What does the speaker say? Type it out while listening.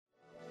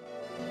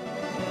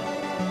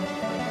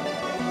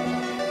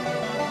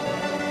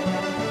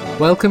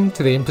Welcome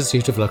to the In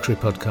Pursuit of Luxury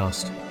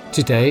podcast.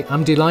 Today,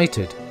 I'm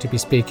delighted to be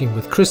speaking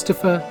with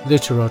Christopher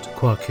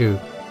Lutterodt-Kouakou.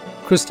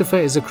 Christopher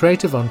is a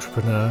creative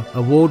entrepreneur,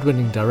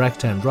 award-winning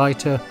director and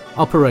writer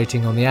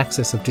operating on the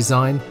axis of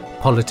design,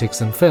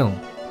 politics and film.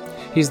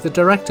 He's the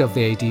director of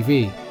the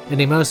ADV, an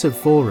immersive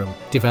forum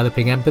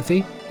developing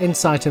empathy,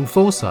 insight and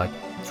foresight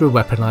through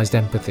weaponized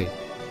empathy.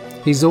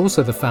 He's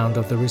also the founder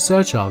of the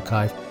research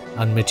archive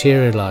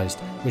Unmaterialized,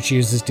 which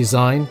uses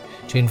design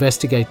to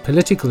investigate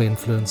political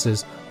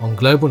influences on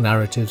global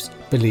narratives,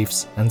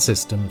 beliefs and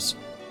systems.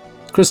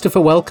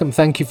 Christopher, welcome.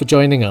 Thank you for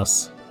joining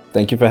us.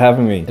 Thank you for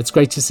having me. It's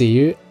great to see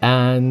you.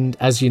 And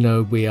as you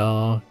know, we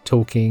are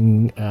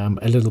talking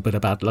a little bit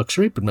about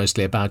luxury, but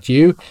mostly about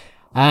you.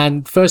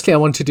 And firstly, I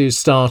wanted to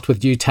start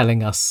with you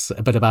telling us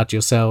a bit about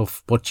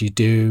yourself, what you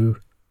do,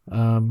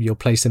 your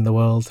place in the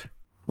world.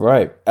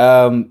 Right.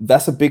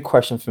 That's a big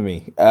question for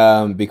me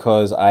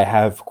because I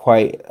have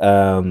quite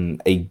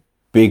a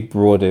big,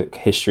 broader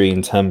history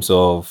in terms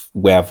of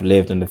where I've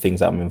lived and the things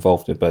that I'm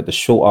involved in. But the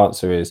short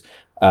answer is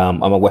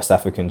I'm a West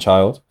African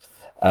child.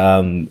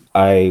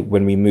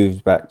 When we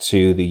moved back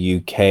to the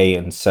UK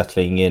and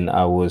settling in,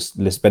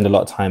 spend a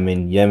lot of time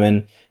in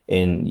Yemen,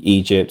 in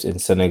Egypt, in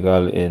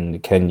Senegal, in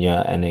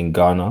Kenya, and in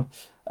Ghana.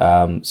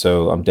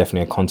 So I'm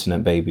definitely a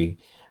continent baby.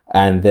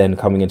 And then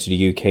coming into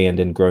the UK and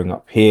then growing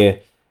up here,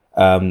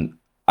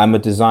 I'm a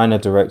designer,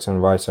 director,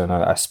 and writer, and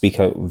I speak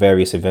at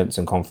various events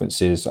and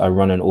conferences. I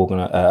run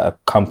a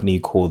company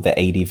called the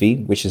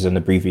ADV, which is an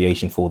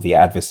abbreviation for the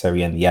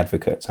adversary and the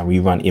advocate. And we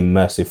run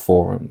immersive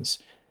forums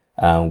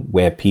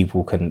where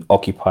people can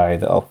occupy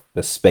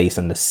the space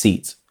and the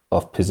seat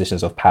of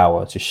positions of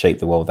power to shape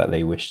the world that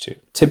they wish to.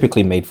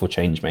 Typically made for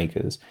change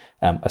makers,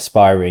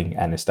 aspiring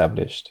and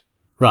established.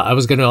 Right, I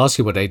was going to ask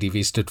you what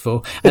ADV stood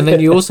for. And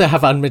then you also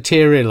have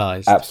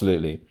Unmaterialized.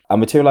 Absolutely.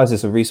 Unmaterialized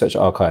is a research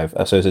archive.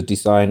 So it's a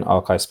design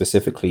archive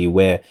specifically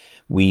where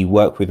we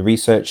work with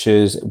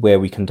researchers, where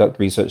we conduct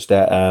research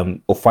that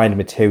or find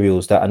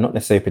materials that are not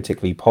necessarily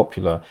particularly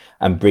popular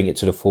and bring it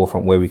to the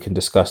forefront where we can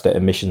discuss the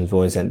omissions,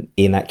 voids and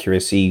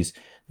inaccuracies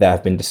that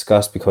have been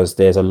discussed, because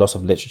there's a lot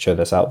of literature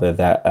that's out there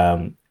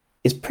that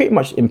is pretty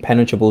much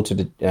impenetrable to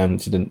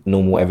the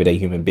normal everyday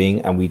human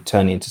being, and we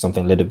turn it into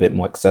something a little bit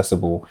more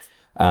accessible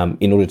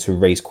in order to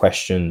raise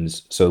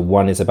questions. So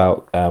one is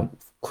about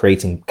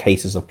creating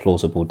cases of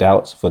plausible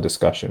doubts for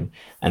discussion.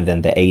 And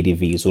then the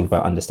ADV is all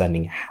about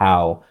understanding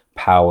how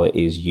power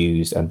is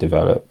used and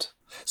developed.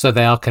 So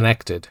they are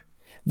connected.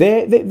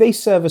 They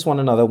service one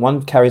another.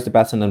 One carries the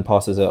baton and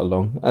passes it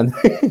along, and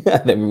and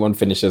everyone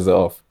finishes it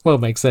off. Well,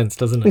 it makes sense,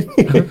 doesn't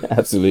it?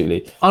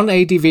 Absolutely. On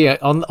ADV,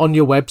 on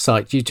your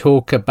website, you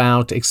talk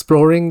about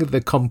exploring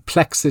the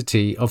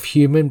complexity of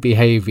human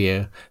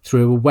behavior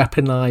through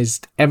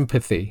weaponized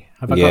empathy.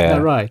 Have I got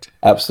that right?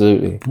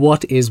 Absolutely.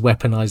 What is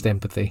weaponized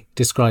empathy?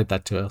 Describe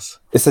that to us.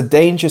 It's a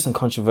dangerous and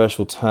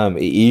controversial term.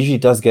 It usually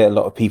does get a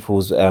lot of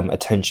people's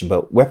attention,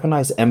 but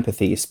weaponized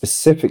empathy is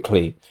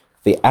specifically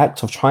the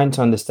act of trying to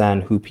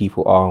understand who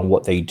people are and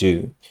what they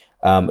do.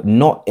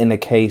 Not in a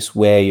case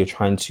where you're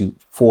trying to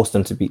force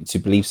them to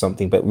believe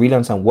something, but really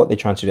understand what they're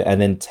trying to do and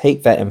then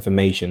take that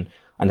information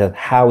and then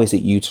how is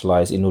it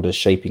utilized in order to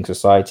shaping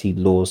society,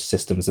 laws,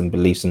 systems and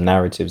beliefs and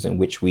narratives in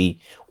which we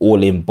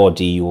all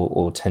embody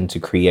or tend to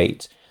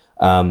create.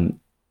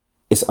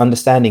 It's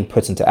understanding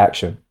put into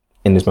action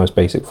in this most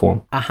basic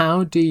form.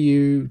 How do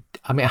you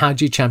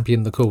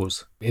champion the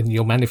cause in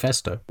your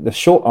manifesto? The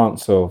short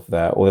answer of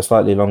that, or the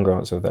slightly longer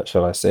answer of that,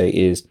 shall I say,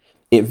 is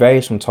it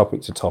varies from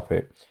topic to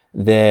topic.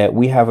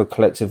 We have a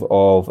collective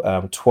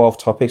of 12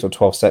 topics or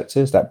 12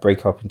 sectors that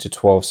break up into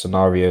 12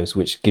 scenarios,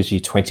 which gives you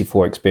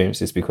 24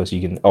 experiences because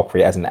you can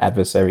operate as an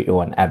adversary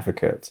or an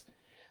advocate.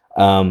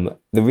 The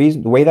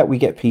way that we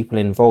get people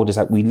involved is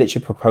that we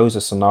literally propose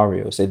a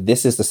scenario. So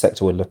this is the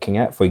sector we're looking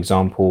at. For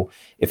example,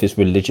 if it's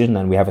religion,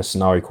 and we have a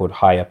scenario called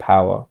higher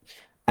power.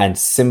 And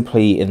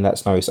simply in that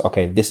scenario, so,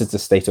 okay, this is the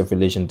state of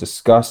religion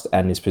discussed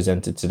and is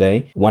presented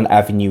today. One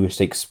avenue is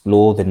to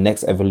explore the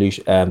next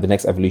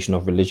evolution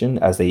of religion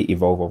as they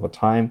evolve over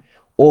time,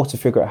 or to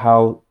figure out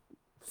how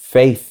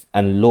faith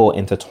and law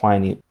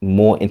intertwine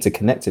more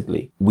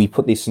interconnectedly. We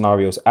put these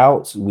scenarios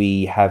out.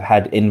 We have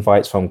had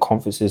invites from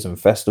conferences and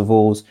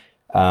festivals.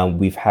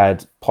 We've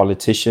had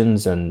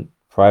politicians and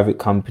private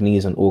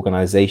companies and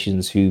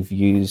organizations who've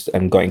used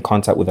and got in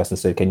contact with us and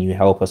said, can you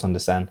help us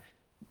understand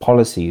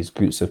policies,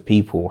 groups of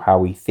people, how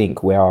we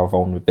think, where are our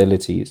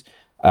vulnerabilities.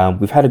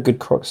 We've had a good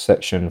cross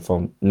section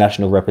from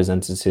national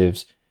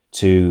representatives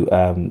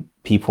to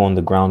people on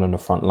the ground on the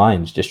front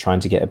lines, just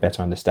trying to get a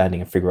better understanding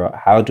and figure out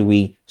how do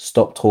we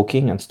stop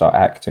talking and start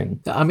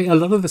acting. I mean, a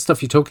lot of the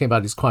stuff you're talking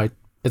about is quite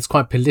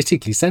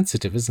politically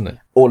sensitive, isn't it?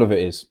 All of it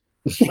is.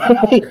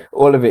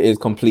 All of it is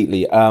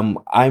completely.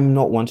 I'm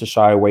not one to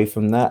shy away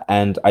from that.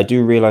 And I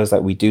do realize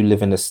that we do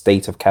live in a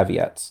state of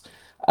caveats.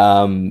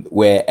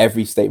 Where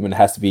every statement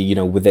has to be,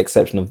 with the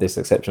exception of this,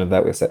 exception of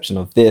that, exception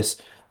of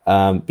this,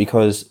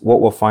 because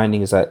what we're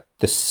finding is that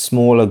the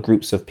smaller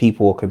groups of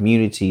people or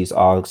communities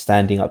are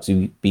standing up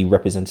to be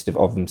representative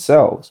of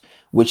themselves,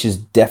 which is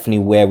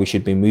definitely where we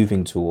should be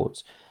moving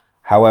towards.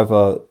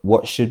 However,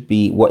 what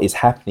is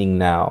happening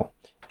now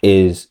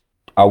is,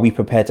 are we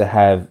prepared to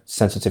have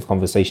sensitive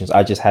conversations?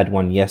 I just had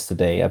one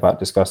yesterday about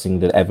discussing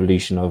the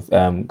evolution of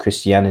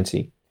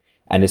Christianity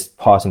and it's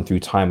passing through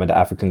time at the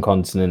African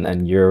continent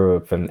and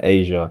Europe and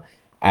Asia.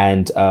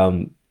 And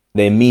the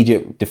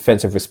immediate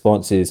defensive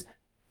response is,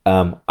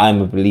 I'm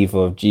a believer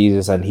of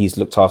Jesus and he's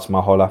looked after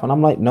my whole life. And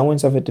I'm like, no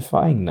one's ever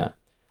defying that.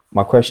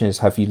 My question is,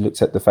 have you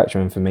looked at the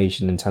factual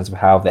information in terms of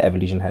how the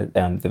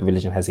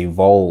religion has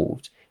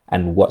evolved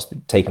and what's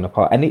been taken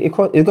apart? And it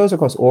goes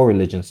across all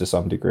religions to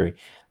some degree.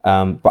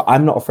 But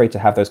I'm not afraid to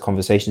have those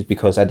conversations,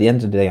 because at the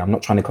end of the day, I'm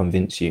not trying to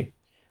convince you.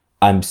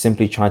 I'm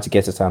simply trying to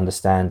get us to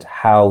understand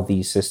how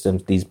these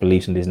systems, these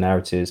beliefs and these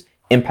narratives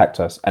impact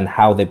us and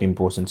how they've been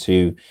brought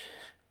into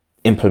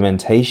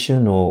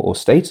implementation or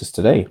status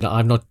today.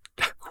 I'm not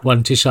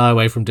one to shy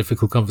away from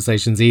difficult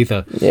conversations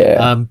either.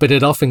 Yeah. But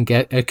it often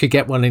could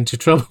get one into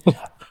trouble.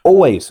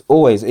 Always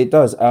it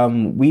does.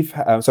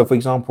 So for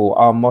example,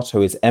 our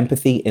motto is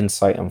empathy,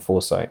 insight, and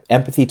foresight.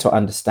 Empathy to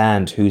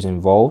understand who's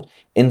involved,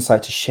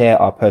 insight to share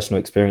our personal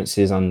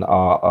experiences and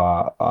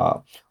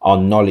our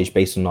knowledge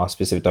based on our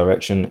specific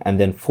direction, and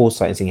then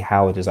foresight and seeing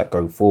how does that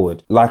go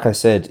forward. Like I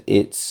said,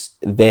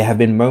 there have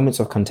been moments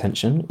of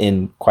contention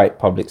in quite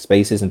public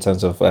spaces in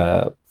terms of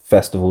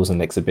festivals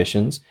and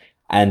exhibitions,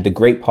 and the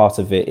great part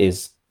of it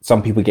is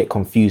some people get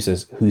confused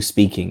as who's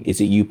speaking.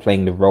 Is it you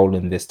playing the role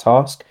in this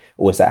task,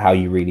 or is that how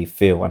you really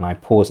feel? And I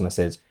paused and I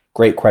said,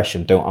 great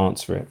question, don't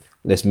answer it.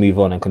 Let's move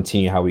on and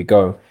continue how we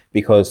go.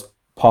 Because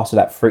part of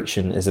that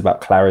friction is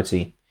about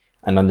clarity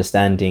and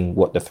understanding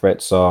what the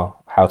threats are,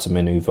 how to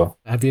maneuver.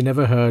 Have you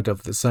never heard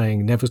of the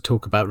saying, never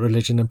talk about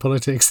religion and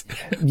politics?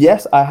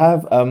 Yes, I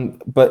have.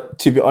 But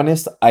to be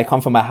honest, I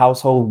come from a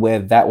household where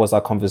that was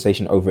our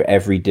conversation over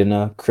every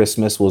dinner.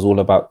 Christmas was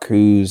all about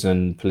coups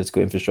and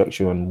political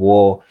infrastructure and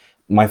war.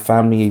 My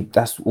family,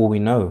 that's all we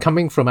know.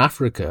 Coming from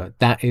Africa,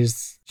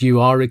 you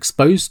are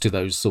exposed to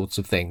those sorts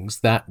of things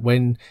that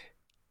when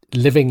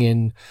living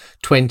in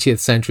 20th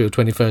century or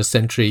 21st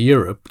century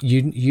Europe,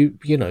 you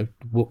know,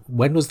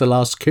 when was the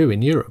last coup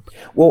in Europe?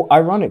 Well,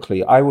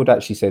 ironically, I would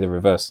actually say the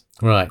reverse.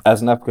 Right.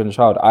 As an African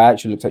child, I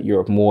actually looked at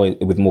Europe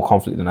with more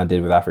conflict than I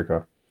did with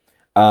Africa.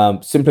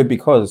 Simply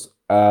because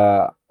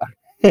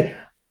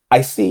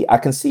I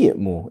can see it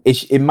more.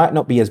 It might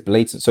not be as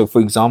blatant. So,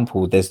 for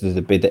example, there's a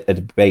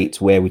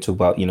debate where we talk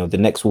about, you know, the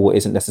next war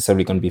isn't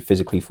necessarily going to be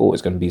physically fought.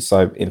 It's going to be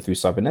through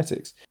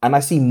cybernetics. And I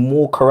see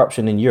more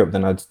corruption in Europe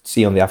than I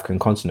see on the African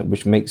continent,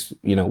 which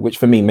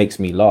for me makes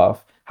me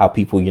laugh. How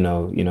people,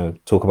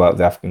 talk about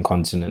the African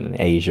continent and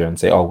Asia and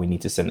say, oh, we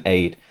need to send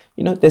aid.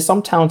 You know, there's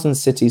some towns and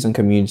cities and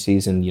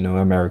communities in,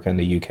 America and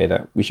the UK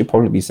that we should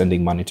probably be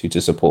sending money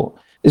to support.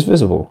 It's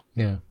visible.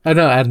 Yeah, I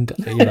know, and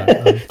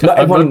not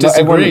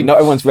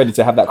everyone's ready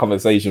to have that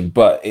conversation,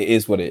 but it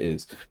is what it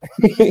is.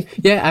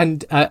 Yeah,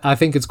 and I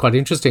think it's quite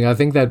interesting. I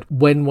think that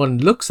when one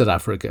looks at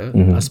Africa,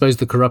 I suppose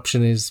the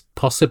corruption is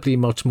possibly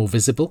much more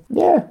visible.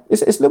 Yeah,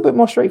 it's a little bit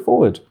more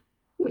straightforward.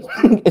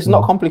 It's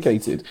not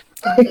complicated.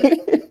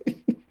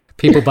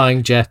 People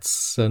buying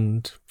jets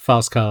and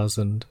fast cars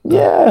and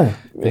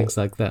things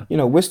like that. You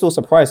know, we're still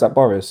surprised at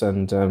Boris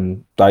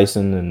and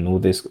Dyson and all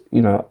this.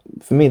 You know,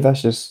 for me,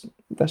 that's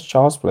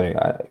child's play.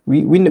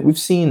 We've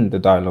seen the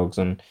dialogues,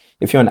 and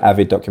if you're an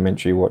avid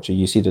documentary watcher,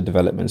 you see the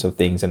developments of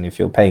things, and if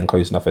you're paying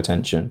close enough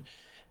attention,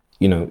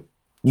 you know,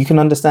 you can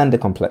understand the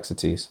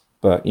complexities.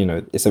 But you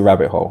know, it's a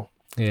rabbit hole.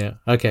 Yeah.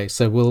 Okay.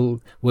 So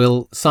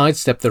we'll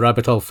sidestep the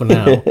rabbit hole for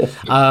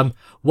now.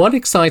 What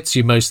excites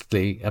you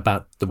mostly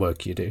about the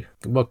work you do?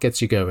 What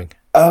gets you going?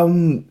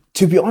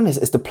 To be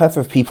honest, it's the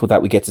plethora of people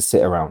that we get to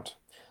sit around.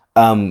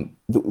 The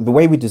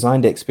way we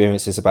designed the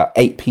experience is about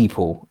 8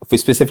 people,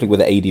 specifically with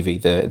the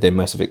ADV, the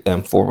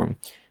Immersive Forum.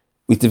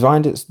 We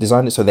designed it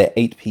so there are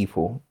 8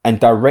 people, and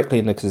directly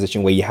in a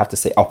position where you have to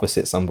sit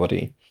opposite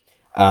somebody.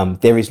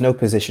 There is no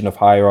position of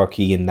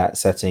hierarchy in that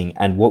setting,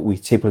 and what we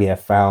typically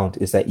have found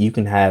is that you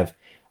can have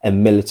a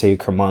military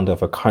commander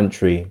of a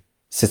country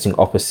sitting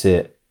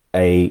opposite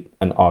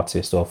an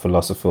artist or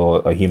philosopher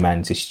or a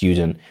humanities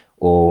student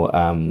or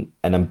an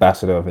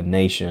ambassador of a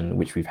nation,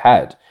 which we've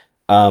had.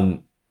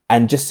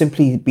 And just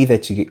simply be there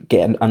to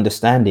get an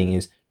understanding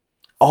is,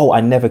 oh,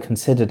 I never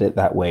considered it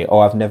that way. Oh,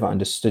 I've never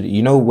understood it.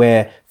 You know,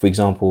 where, for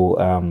example,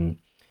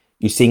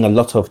 you're seeing a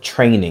lot of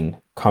training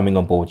coming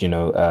on board,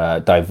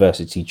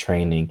 diversity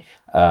training,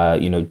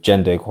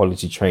 gender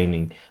equality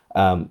training.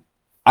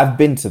 I've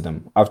been to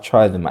them, I've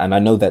tried them, and I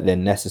know that they're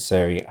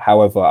necessary.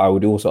 However, I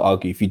would also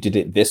argue if you did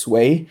it this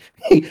way,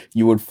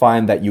 you would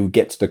find that you would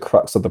get to the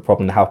crux of the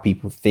problem and how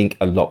people think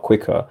a lot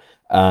quicker.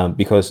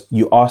 Because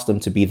you ask them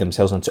to be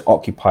themselves and to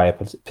occupy a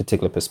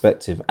particular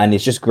perspective. And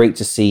it's just great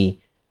to see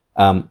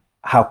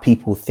how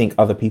people think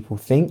other people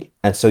think.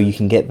 And so you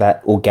can get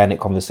that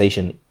organic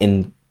conversation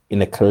in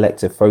a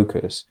collective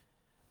focus.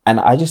 And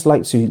I just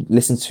like to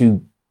listen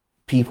to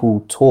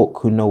people talk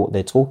who know what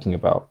they're talking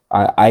about.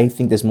 I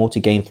think there's more to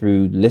gain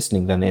through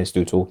listening than there is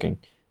through talking.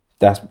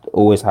 That's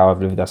always how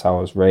I've lived. That's how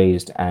I was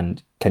raised.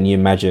 And can you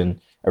imagine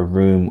a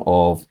room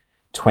of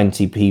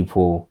 20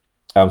 people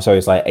So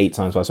it's like 8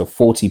 times five, so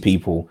 40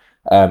 people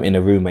in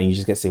a room, and you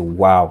just get to say,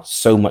 wow,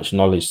 so much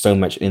knowledge, so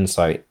much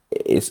insight.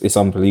 It's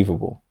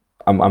unbelievable.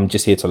 I'm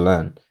just here to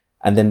learn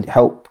and then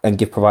help and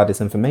provide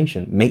this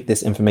information, make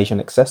this information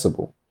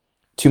accessible.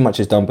 Too much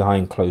is done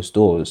behind closed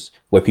doors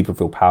where people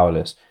feel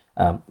powerless.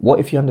 What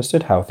if you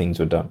understood how things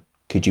were done?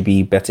 Could you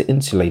be better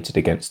insulated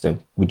against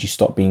them? Would you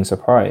stop being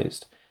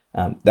surprised?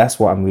 That's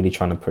what I'm really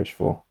trying to push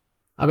for.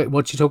 I mean,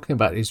 what you're talking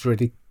about is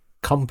really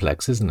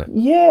complex, isn't it?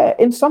 Yeah,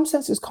 in some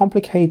sense it's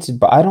complicated,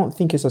 but I don't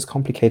think it's as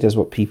complicated as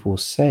what people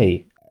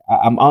say.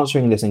 I'm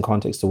answering this in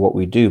context to what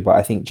we do, but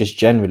I think just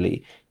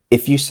generally,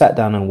 if you sat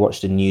down and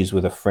watched the news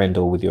with a friend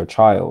or with your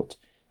child,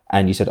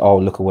 and you said, oh,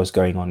 look at what's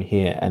going on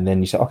here, and then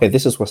you said, okay,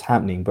 this is what's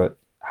happening, but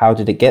how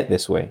did it get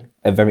this way?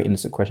 A very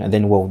innocent question. And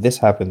then, well, this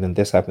happened, then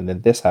this happened,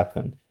 then this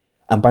happened.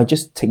 And by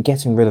just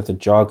getting rid of the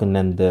jargon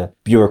and the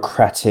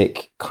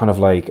bureaucratic kind of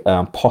like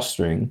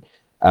posturing,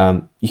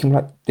 you can be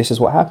like, this is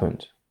what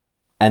happened.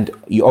 And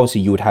you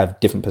obviously you would have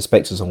different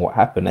perspectives on what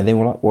happened. And then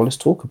we're like, well, let's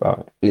talk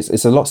about it.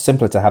 It's a lot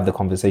simpler to have the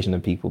conversation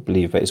than people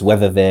believe, but it's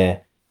whether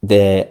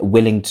they're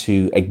willing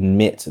to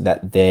admit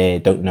that they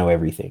don't know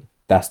everything.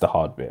 That's the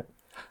hard bit.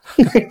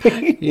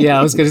 Yeah,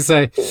 I was going to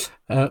say,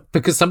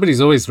 because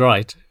somebody's always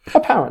right.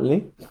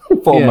 Apparently,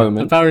 for a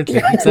moment.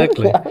 Apparently,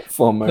 exactly.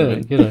 For a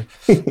moment.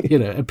 You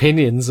know,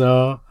 opinions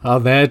are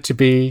there to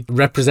be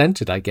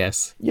represented, I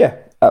guess. Yeah,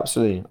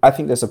 absolutely. I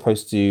think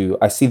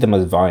I see them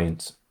as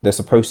vines. They're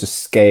supposed to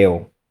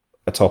scale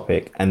a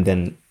topic and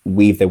then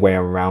weave their way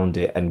around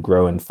it and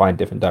grow and find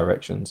different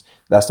directions.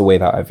 That's the way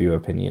that I view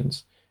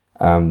opinions.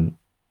 And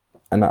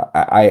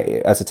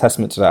I as a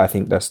testament to that, I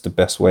think that's the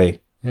best way.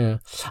 Yeah.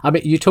 I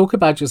mean, you talk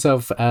about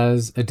yourself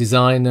as a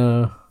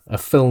designer, a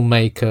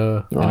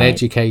filmmaker, right, an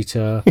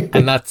educator,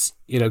 and that's,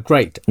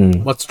 great.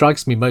 What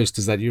strikes me most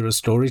is that you're a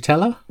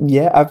storyteller.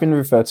 Yeah, I've been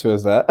referred to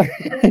as that.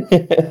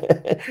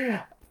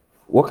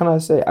 What can I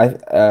say?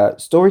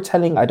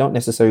 Storytelling, I don't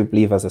necessarily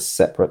believe as a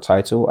separate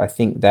title. I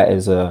think that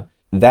is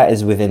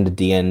within the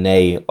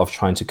DNA of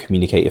trying to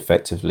communicate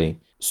effectively.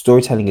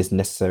 Storytelling is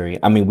necessary.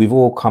 I mean, we've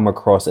all come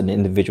across an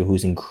individual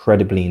who's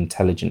incredibly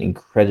intelligent,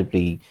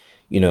 incredibly,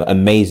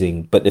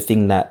 amazing. But the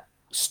thing that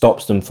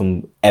stops them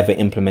from ever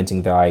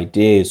implementing their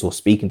ideas or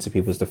speaking to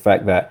people is the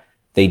fact that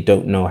they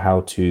don't know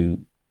how to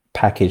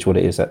package what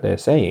it is that they're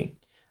saying.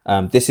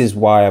 This is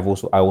why I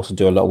also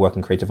do a lot of work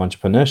in creative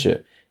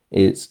entrepreneurship.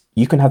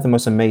 You can have the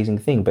most amazing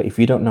thing, but if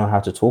you don't know how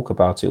to talk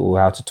about it or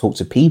how to talk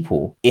to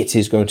people, it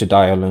is going to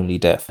die a lonely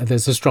death. And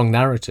there's a strong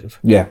narrative.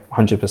 Yeah,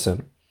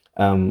 100%.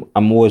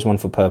 I'm always one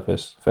for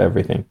purpose for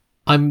everything.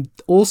 I'm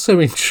also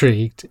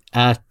intrigued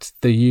at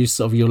the use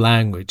of your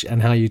language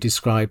and how you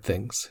describe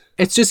things.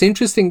 It's just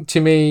interesting to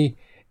me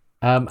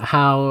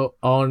how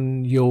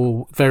on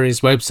your various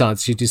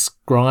websites you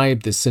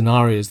describe the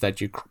scenarios that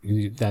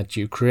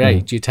you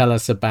create. You tell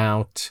us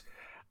about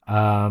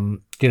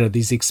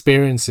these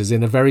experiences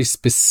in a very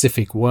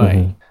specific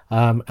way.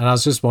 And I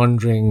was just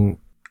wondering,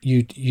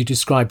 you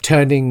describe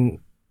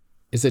turning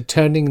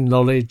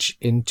knowledge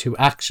into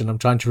action. I'm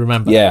trying to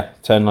remember. Yeah,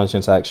 turn knowledge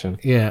into action.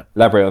 Yeah.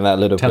 Elaborate on that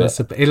a little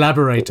bit.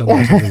 Elaborate on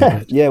that a little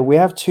bit. Yeah, we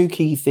have two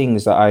key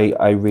things that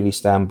I really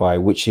stand by,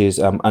 which is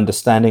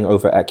understanding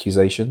over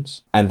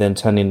accusations and then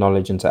turning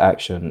knowledge into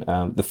action.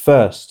 The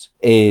first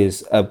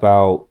is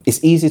about,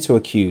 it's easy to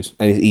accuse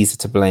and it's easy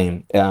to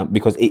blame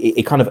because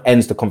it kind of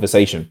ends the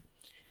conversation.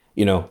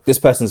 This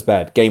person's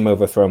bad, game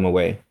over, throw them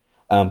away.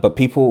 But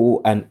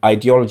people and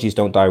ideologies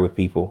don't die with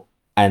people.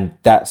 And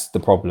that's the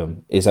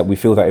problem, is that we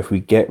feel that if we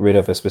get rid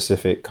of a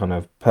specific kind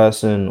of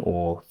person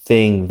or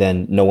thing,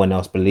 then no one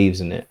else believes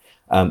in it.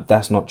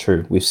 That's not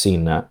true. We've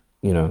seen that,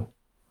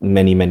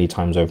 many, many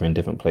times over in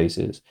different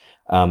places.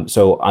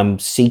 So I'm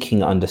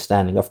seeking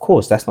understanding. Of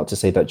course, that's not to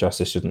say that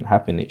justice shouldn't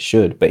happen. It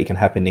should, but it can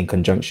happen in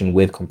conjunction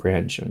with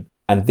comprehension.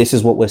 And this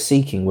is what we're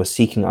seeking. We're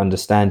seeking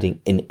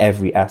understanding in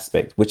every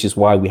aspect, which is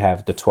why we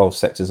have the 12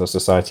 sectors of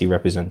society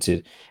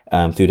represented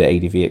through the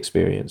ADV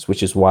experience,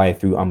 which is why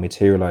through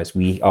Unmaterialized,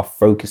 we are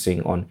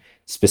focusing on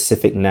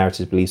specific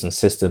narrative beliefs and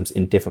systems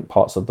in different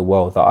parts of the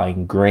world that are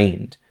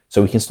ingrained.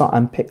 So we can start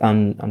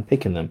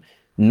unpicking them.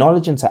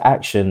 Knowledge into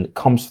action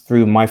comes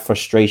through my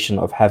frustration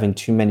of having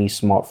too many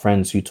smart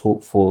friends who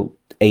talk for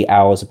 8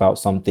 hours about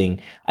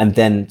something and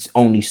then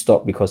only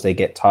stop because they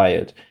get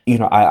tired.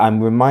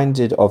 I'm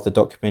reminded of the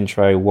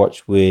documentary I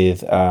watched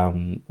with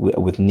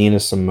Nina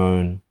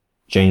Simone,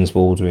 James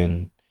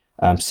Baldwin,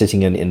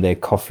 sitting in their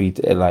coffee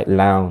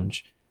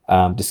lounge,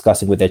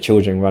 discussing with their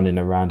children running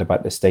around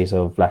about the state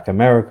of Black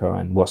America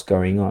and what's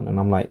going on. And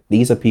I'm like,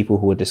 these are people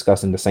who are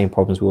discussing the same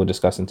problems we were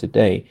discussing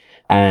today.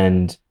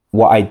 And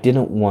what I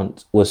didn't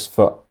want was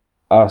for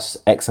us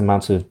X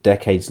amount of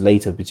decades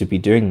later to be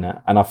doing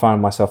that. And I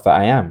find myself that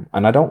I am,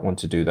 and I don't want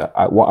to do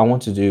that. What I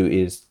want to do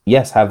is,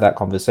 yes, have that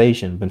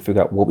conversation, but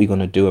figure out what we're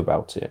going to do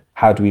about it.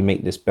 How do we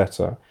make this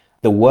better?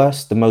 The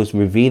most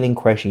revealing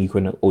question you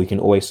can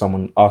always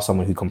ask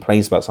someone who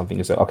complains about something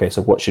is, okay,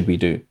 so what should we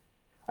do?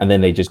 And then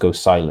they just go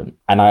silent.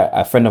 And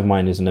a friend of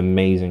mine is an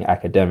amazing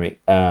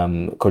academic,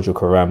 Kojo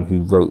Karam, who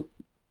wrote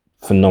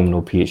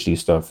phenomenal PhD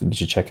stuff. You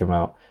should check him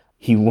out.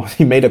 he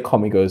made a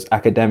comment. He goes,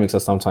 academics are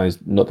sometimes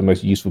not the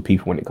most useful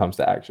people when it comes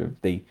to action.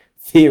 They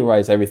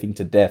theorize everything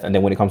to death, and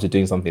then when it comes to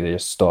doing something, they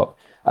just stop.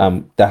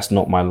 That's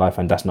not my life,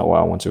 and that's not what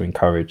I want to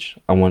encourage.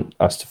 I want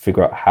us to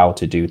figure out how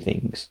to do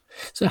things.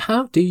 So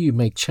how do you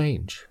make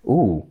change?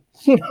 Ooh.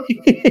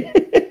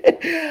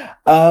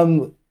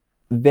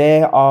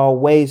 There are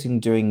ways in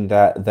doing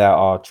that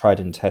are tried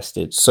and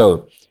tested.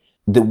 So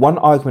the one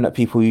argument that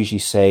people usually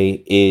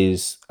say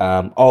is,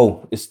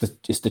 it's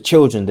the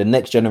children, the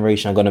next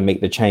generation are going to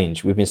make the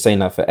change. We've been saying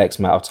that for X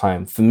amount of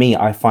time. For me,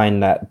 I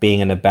find that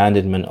being an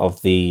abandonment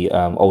of the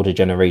older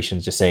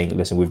generations, just saying,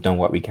 listen, we've done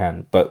what we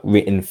can. But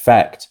in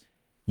fact,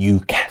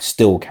 you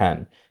still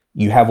can.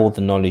 You have all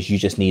the knowledge, you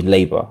just need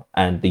labor,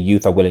 and the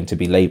youth are willing to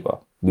be labor.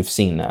 We've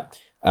seen that.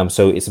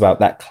 So it's about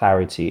that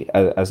clarity.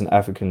 As an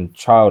African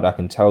child, I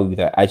can tell you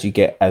that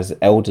as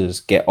elders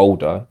get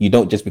older, you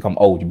don't just become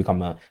old, you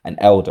become an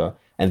elder.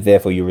 And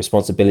therefore your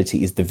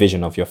responsibility is the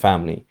vision of your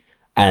family.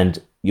 And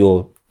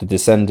the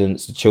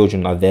descendants, the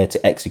children are there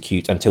to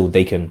execute until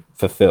they can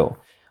fulfill.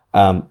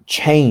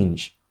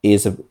 Change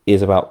is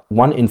about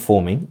one,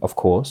 informing, of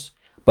course,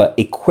 but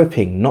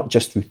equipping, not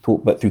just through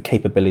thought, but through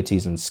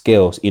capabilities and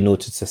skills in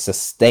order to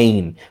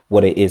sustain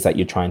what it is that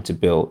you're trying to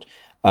build.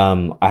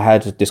 I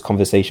had this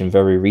conversation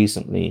very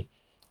recently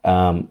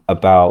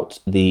about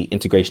the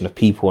integration of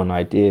people and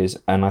ideas.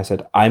 And I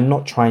said, I'm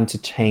not trying to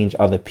change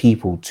other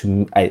people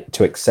to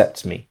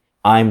accept me.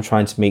 I'm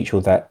trying to make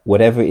sure that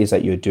whatever it is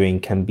that you're doing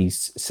can be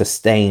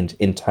sustained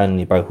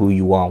internally by who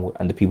you are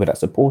and the people that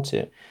support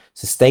it.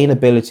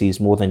 Sustainability is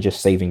more than just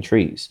saving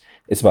trees.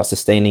 It's about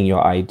sustaining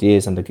your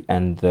ideas and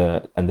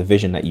the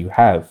vision that you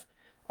have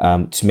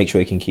to make sure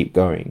it can keep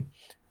going.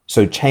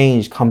 So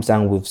change comes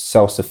down with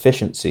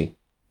self-sufficiency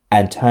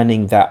and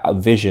turning that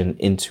vision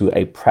into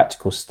a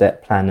practical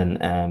step plan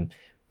and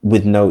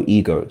with no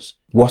egos.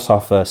 What's our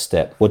first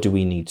step? What do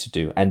we need to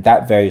do? And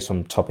that varies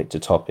from topic to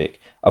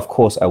topic. Of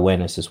course,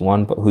 awareness is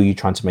one, but who are you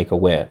trying to make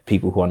aware?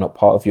 People who are not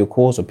part of your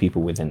cause or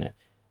people within it?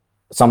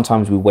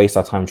 Sometimes we waste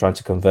our time trying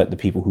to convert the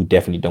people who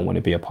definitely don't want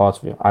to be a part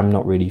of it. I'm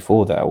not really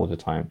for that all the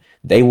time.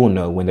 They will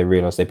know when they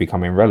realize they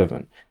become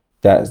irrelevant.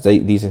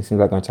 These things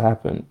are going to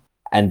happen.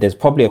 And there's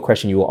probably a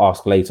question you will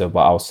ask later,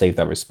 but I'll save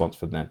that response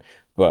for then.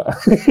 But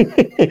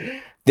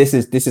this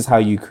is how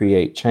you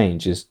create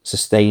change, is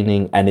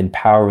sustaining and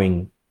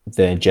empowering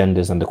the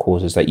agendas and the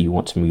causes that you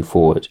want to move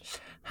forward.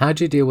 How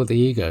do you deal with the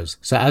egos?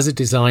 So as a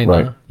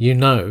designer,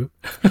 right.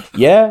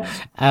 Yeah.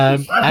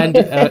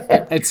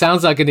 It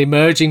sounds like an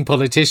emerging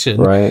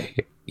politician.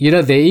 Right.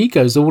 Their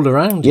egos all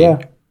around you.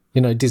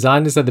 Yeah.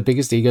 Designers are the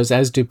biggest egos,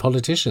 as do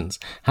politicians.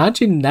 How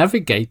do you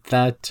navigate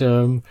that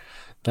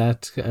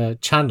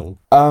channel?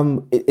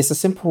 It's a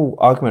simple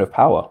argument of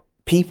power.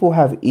 People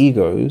have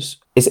egos.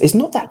 It's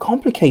not that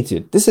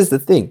complicated. This is the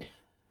thing.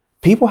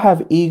 People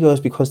have egos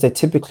because they're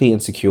typically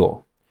insecure.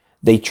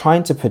 They're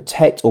trying to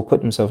protect or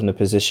put themselves in a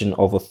position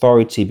of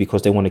authority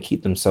because they want to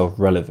keep themselves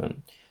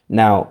relevant.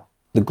 Now,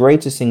 the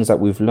greatest things that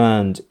we've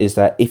learned is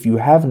that if you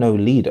have no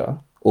leader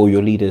or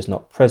your leader is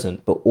not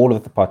present, but all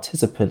of the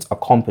participants are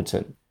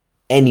competent,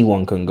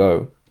 anyone can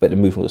go, but the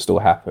movement will still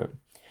happen.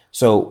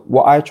 So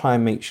what I try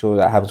and make sure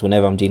that happens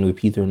whenever I'm dealing with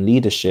people in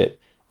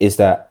leadership is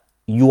that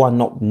you are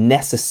not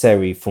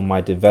necessary for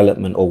my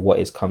development or what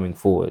is coming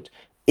forward.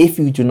 If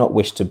you do not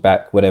wish to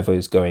back whatever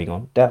is going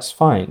on, that's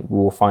fine. We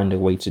will find a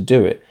way to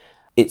do it.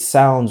 It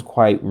sounds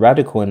quite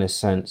radical in a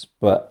sense,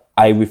 but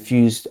I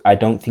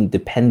don't think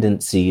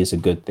dependency is a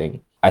good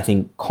thing. I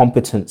think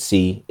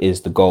competency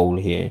is the goal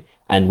here.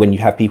 And when you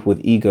have people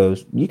with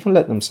egos, you can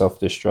let them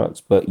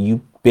self-destruct, but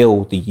you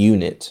build the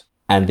unit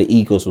and the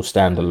egos will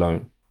stand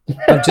alone.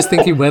 I'm just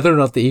thinking whether or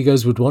not the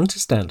egos would want to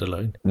stand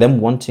alone.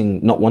 Them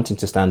not wanting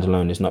to stand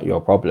alone is not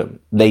your problem.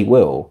 They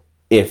will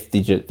if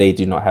they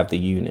do not have the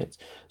unit.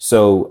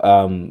 So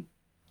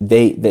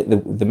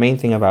the main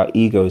thing about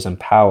egos and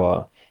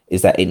power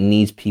is that it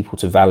needs people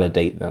to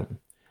validate them.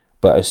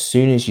 But as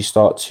soon as you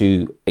start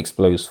to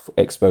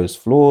expose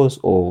flaws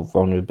or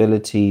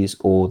vulnerabilities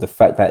or the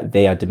fact that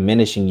they are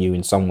diminishing you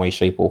in some way,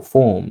 shape or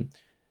form,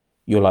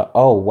 you're like,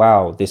 oh,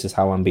 wow, this is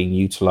how I'm being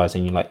utilized.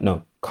 And you're like,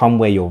 no, come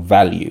where you're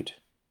valued.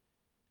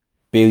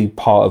 Be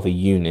part of a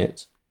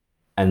unit.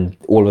 And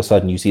all of a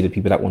sudden you see the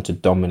people that want to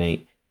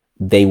dominate,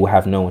 they will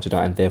have no one to do,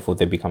 and therefore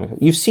they become.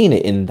 You've seen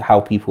it in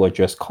how people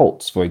address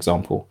cults, for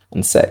example,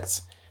 and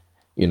sects.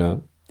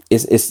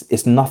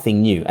 It's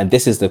nothing new. And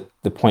this is the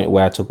point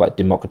where I talk about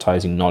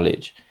democratizing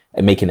knowledge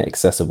and making it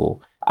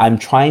accessible. I'm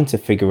trying to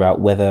figure out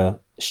whether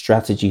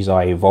strategies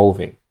are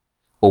evolving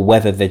or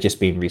whether they're just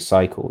being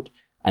recycled.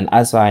 And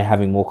as I'm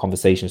having more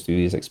conversations through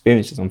these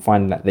experiences, I'm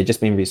finding that they're just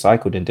being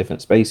recycled in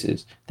different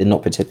spaces. They're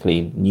not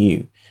particularly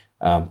new.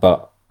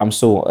 But I'm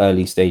still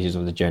early stages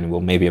of the journey. Well,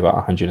 maybe about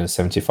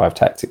 175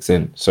 tactics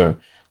in. So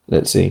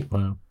let's see.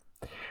 Wow.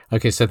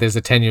 Okay, so there's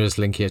a tenuous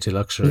link here to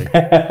luxury.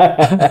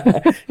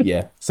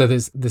 Yeah. So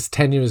this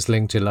tenuous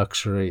link to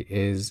luxury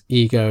is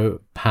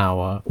ego,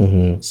 power,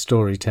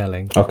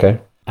 storytelling,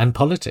 and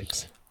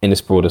politics. In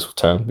its broadest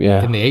term,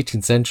 yeah. In the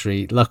 18th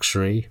century,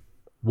 luxury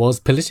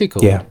was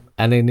political. Yeah.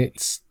 And in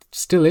its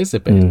still is a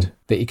bit,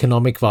 the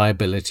economic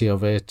viability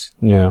of it,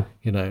 Yeah.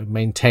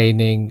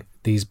 maintaining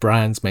these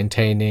brands,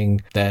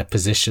 maintaining their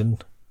position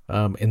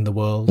in the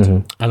world.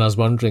 And I was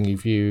wondering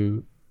if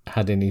you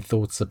had any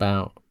thoughts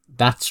about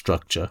that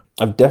structure.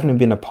 I've definitely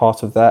been a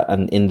part of that,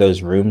 and in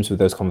those rooms with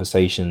those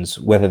conversations,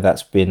 whether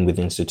that's been with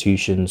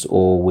institutions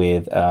or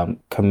with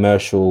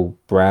commercial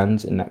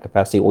brands in that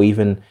capacity, or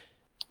even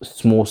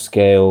small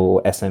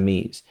scale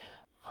SMEs.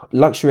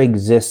 Luxury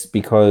exists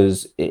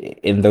because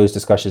in those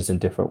discussions in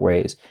different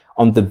ways.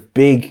 On the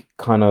big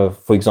kind of,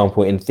 for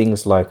example, in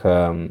things like,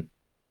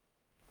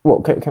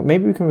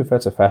 maybe we can refer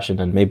to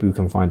fashion, and maybe we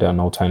can find an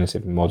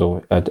alternative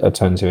model,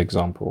 alternative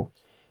example.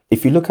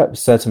 If you look at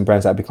certain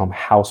brands that become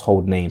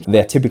household names,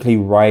 they're typically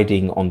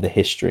riding on the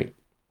history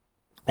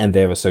and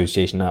their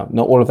association. Now,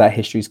 not all of that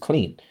history is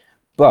clean,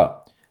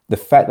 but the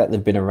fact that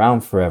they've been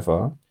around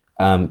forever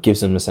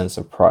gives them a sense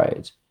of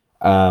pride.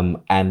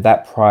 And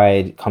that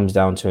pride comes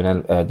down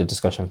to the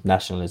discussion of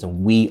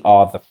nationalism. We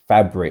are the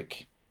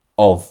fabric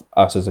of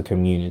us as a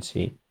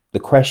community.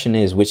 The question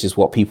is, which is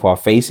what people are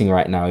facing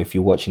right now, if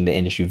you're watching the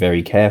industry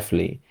very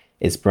carefully,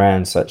 is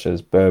brands such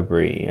as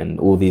Burberry and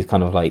all these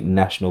kind of like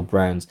national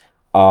brands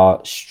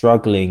are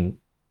struggling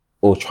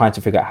or trying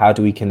to figure out how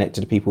do we connect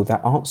to the people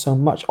that aren't so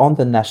much on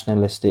the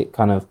nationalistic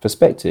kind of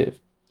perspective,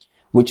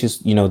 which is,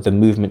 the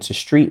movement to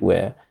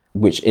streetwear,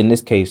 which in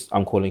this case,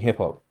 I'm calling hip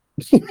hop,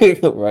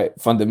 right?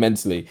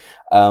 Fundamentally.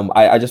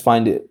 I just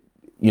find it,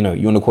 you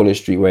want to call it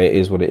streetwear, it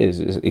is what it is.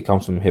 It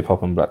comes from hip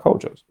hop and Black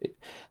culture.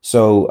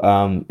 So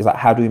it's like,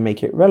 how do we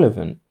make it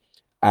relevant?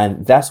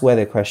 And that's where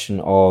the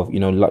question of,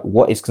 like,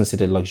 what is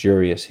considered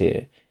luxurious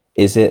here?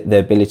 Is it the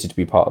ability to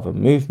be part of a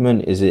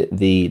movement? Is it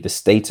the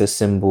status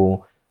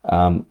symbol?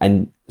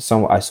 And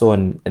I saw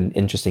an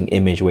interesting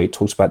image where it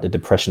talks about the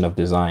depression of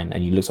design,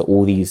 and you look at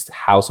all these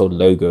household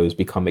logos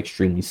become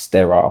extremely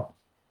sterile.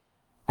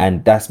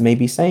 And that's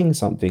maybe saying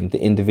something.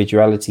 The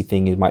individuality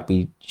thing, it might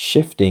be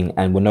shifting,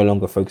 and we're no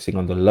longer focusing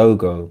on the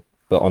logo,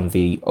 but on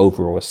the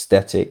overall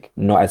aesthetic,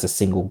 not as a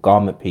single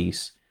garment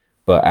piece,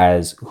 but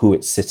as who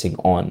it's sitting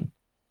on.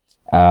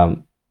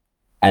 And,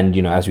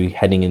 as we're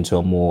heading into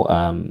a more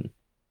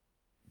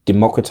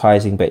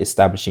democratizing but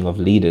establishing of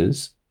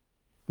leaders,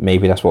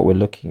 maybe that's what we're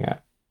looking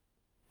at.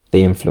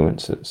 The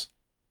influencers.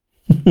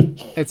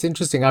 It's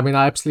interesting. I mean,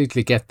 I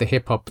absolutely get the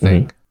hip hop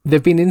thing. There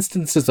have been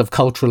instances of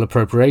cultural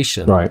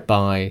appropriation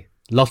by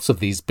lots of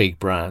these big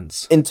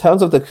brands. In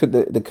terms of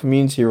the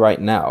community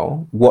right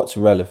now, what's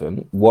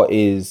relevant? What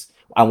is,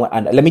 and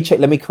let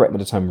me correct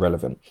the term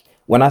relevant.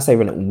 When I say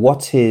relevant,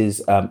 what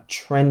is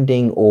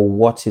trending or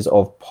what is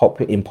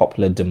in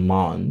popular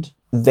demand,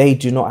 they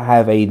do not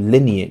have a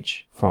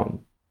lineage from.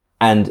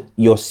 And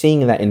you're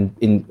seeing that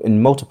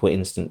in multiple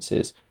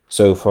instances.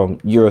 So from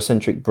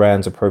Eurocentric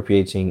brands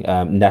appropriating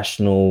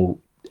national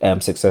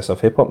success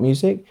of hip hop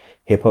music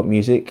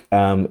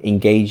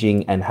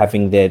engaging and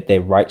having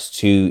their rights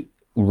to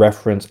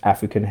reference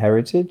African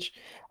heritage,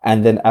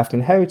 and then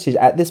African heritage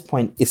at this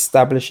point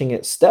establishing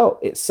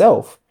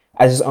itself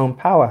as its own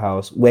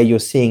powerhouse, where you're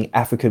seeing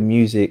African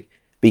music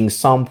being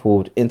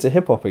sampled into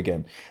hip hop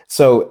again.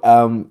 So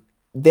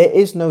there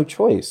is no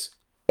choice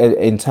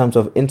in terms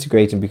of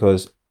integrating,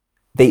 because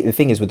the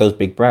thing is with those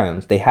big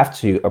brands, they have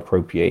to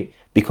appropriate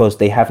because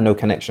they have no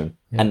connection,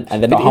 and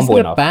they're not humble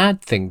enough. Is it a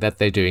bad thing that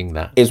they're doing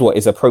that?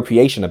 Is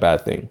appropriation a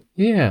bad thing?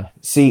 Yeah.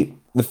 See,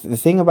 the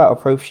thing about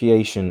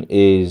appropriation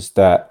is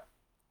that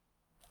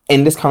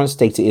in this current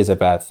state, it is a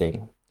bad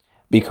thing,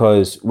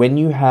 because when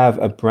you have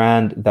a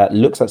brand that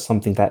looks at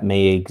something that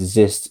may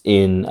exist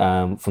in,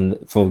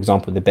 for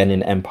example, the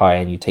Benin Empire,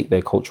 and you take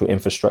their cultural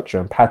infrastructure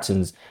and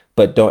patterns,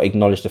 but don't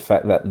acknowledge the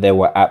fact that there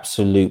were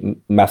absolute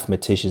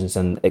mathematicians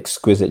and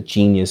exquisite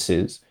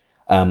geniuses,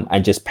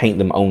 and just paint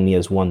them only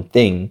as one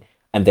thing,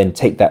 and then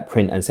take that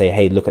print and say,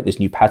 hey, look at this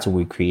new pattern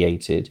we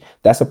created.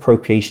 That's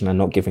appropriation and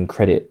not giving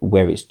credit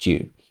where it's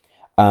due.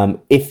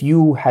 If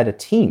you had a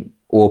team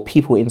or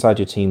people inside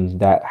your team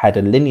that had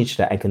a lineage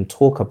that and can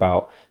talk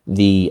about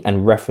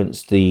and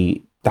reference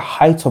the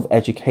height of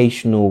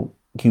educational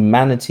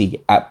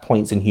humanity at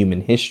points in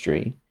human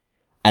history,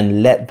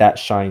 and let that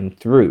shine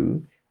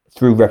through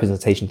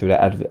representation, through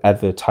that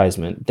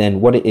advertisement, then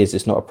what it is,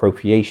 it's not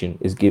appropriation,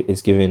 is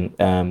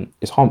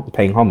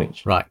paying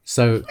homage. Right.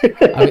 So,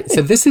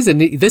 so this is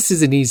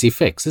an easy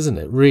fix, isn't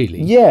it?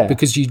 Really? Yeah.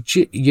 Because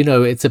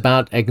it's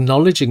about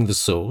acknowledging the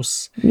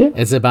source. Yeah.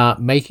 It's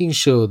about making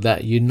sure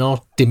that you're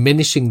not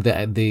diminishing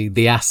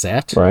the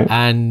asset. Right.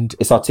 And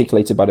it's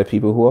articulated by the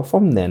people who are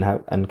from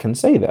there and can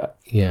say that.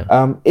 Yeah.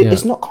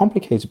 It's not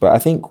complicated, but I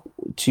think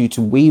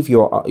to weave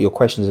your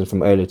questions in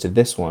from earlier to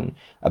this one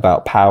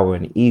about power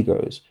and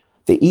egos.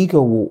 The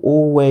ego will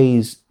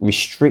always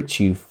restrict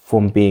you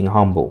from being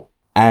humble.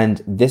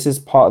 And this is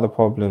part of the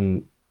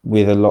problem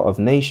with a lot of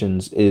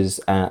nations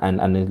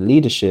and the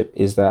leadership,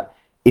 is that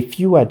if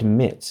you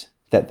admit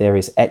that there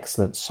is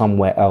excellence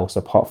somewhere else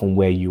apart from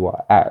where you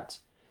are at,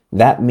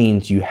 that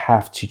means you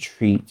have to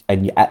treat,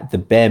 and at the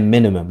bare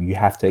minimum, you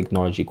have to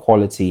acknowledge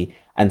equality.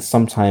 And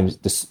sometimes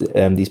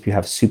these people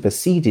have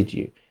superseded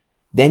you.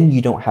 Then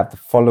you don't have the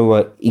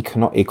follower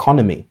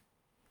economy.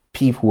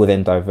 people will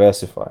then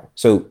diversify.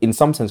 So in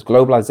some sense,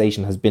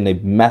 globalization has been a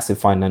massive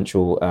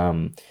financial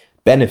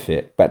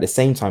benefit, but at the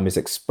same time, it's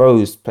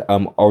exposed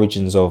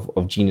origins of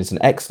genius and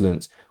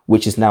excellence,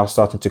 which is now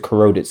starting to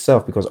corrode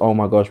itself because, oh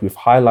my gosh, we've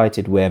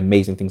highlighted where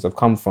amazing things have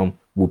come from.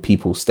 Will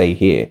people stay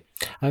here?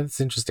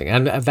 That's interesting.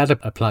 And that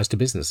applies to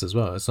business as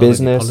well. It's not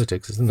Business, only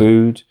politics, isn't it?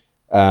 food,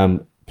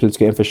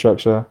 political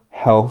infrastructure,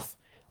 health,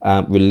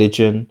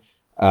 religion,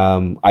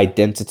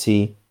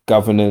 identity,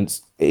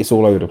 governance. It's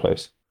all over the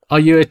place. Are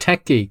you a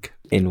tech geek?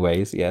 In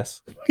ways,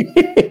 yes.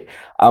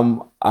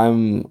 I'm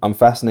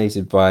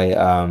fascinated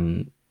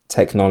by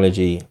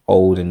technology,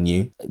 old and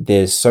new.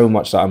 There's so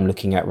much that I'm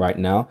looking at right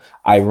now.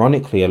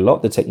 Ironically, a lot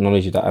of the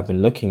technology that I've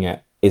been looking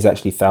at is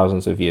actually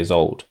thousands of years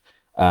old,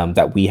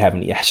 that we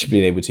haven't actually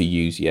been able to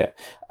use yet.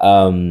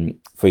 For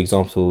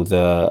example,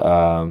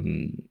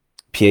 the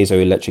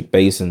piezoelectric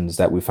basins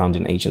that we found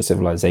in ancient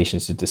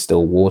civilizations to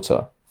distill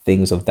water,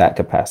 things of that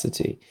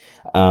capacity.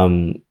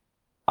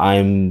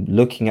 I'm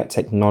looking at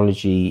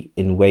technology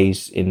in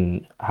ways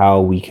in how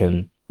we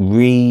can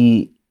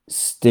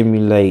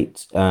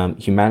re-stimulate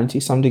humanity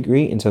to some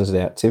degree in terms of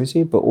their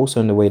activity, but also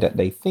in the way that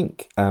they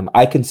think.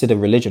 I consider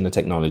religion a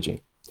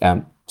technology.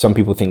 Some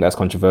people think that's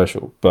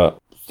controversial, but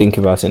think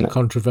about it.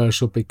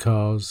 Controversial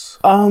because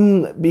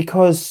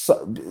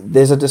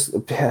there's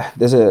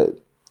a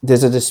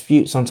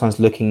dispute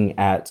sometimes looking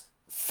at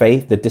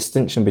faith, the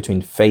distinction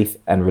between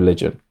faith and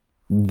religion.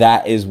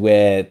 That is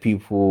where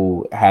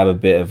people have a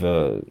bit of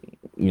a,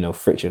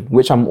 friction,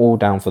 which I'm all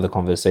down for the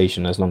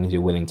conversation as long as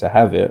you're willing to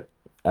have it,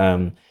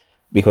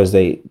 because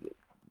they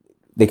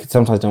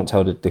sometimes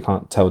they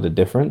can't tell the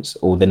difference,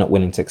 or they're not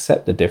willing to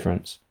accept the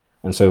difference,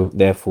 and so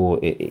therefore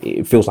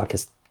it feels like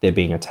they're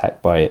being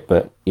attacked by it.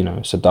 But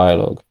it's a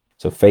dialogue.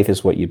 So faith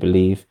is what you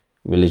believe,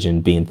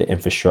 religion being the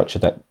infrastructure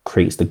that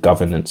creates the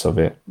governance of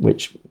it,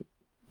 which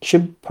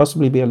should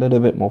possibly be a little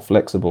bit more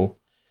flexible.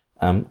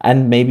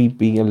 And maybe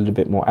be a little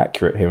bit more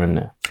accurate here and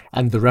there.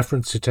 And the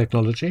reference to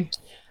technology?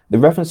 The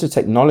reference to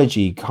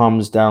technology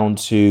comes down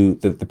to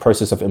the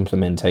process of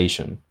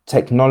implementation.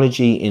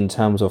 Technology in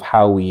terms of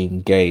how we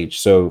engage.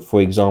 So, for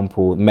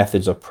example,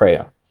 methods of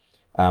prayer.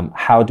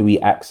 How do we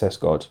access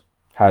God?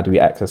 How do we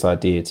access our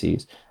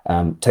deities?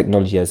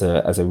 Technology as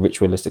a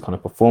ritualistic kind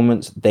of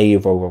performance. They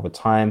evolve over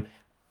time.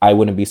 I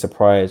wouldn't be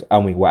surprised.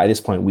 At this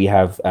point, we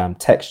have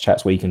text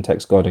chats where you can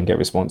text God and get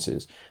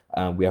responses.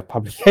 We have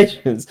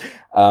publications.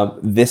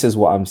 This is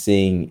what I'm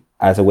seeing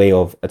as a way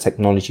of a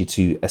technology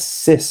to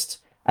assist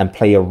and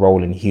play a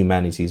role in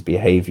humanity's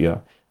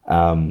behavior.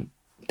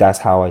 That's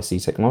how I see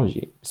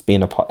technology. It's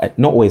being a part,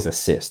 not always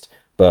assist,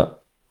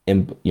 but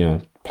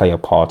play a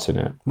part in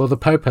it. Well, the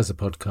Pope has a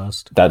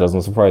podcast. That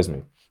doesn't surprise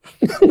me.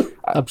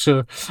 I'm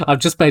sure. I've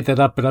just made that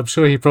up, but I'm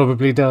sure he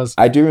probably does.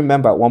 I do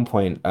remember at one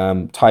point,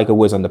 Tiger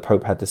Woods and the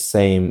Pope had the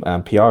same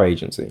PR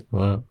agency.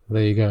 Well,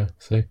 there you go.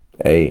 See,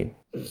 hey,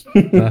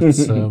 that's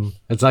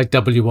it's like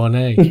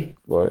W1A.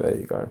 Well, there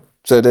you go.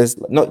 So there's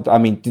not. I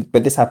mean,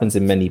 but this happens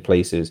in many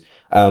places,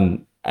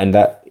 and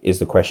that is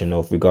the question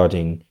of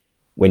regarding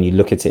when you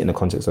look at it in the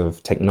context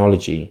of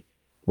technology.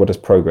 What does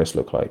progress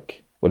look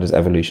like? What does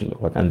evolution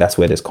look like? And that's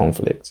where there's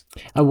conflict.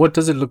 And what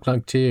does it look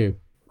like to you?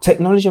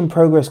 Technology and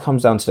progress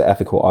comes down to the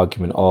ethical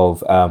argument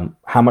of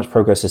how much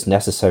progress is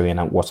necessary and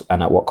at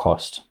what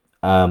cost.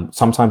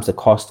 Sometimes the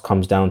cost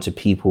comes down to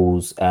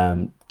people's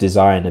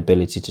desire and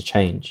ability to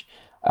change.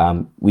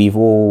 We've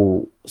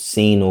all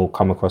seen or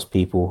come across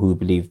people who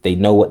believe they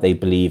know what they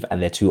believe and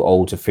they're too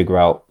old to figure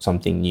out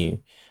something new.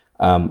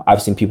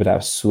 I've seen people that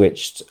have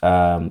switched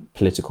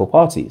political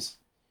parties,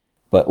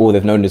 or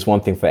they've known this one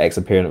thing for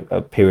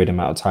a period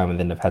amount of time, and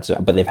then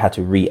they've had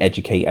to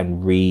re-educate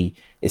and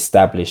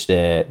re-establish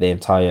their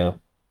entire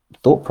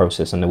thought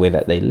process and the way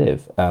that they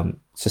live.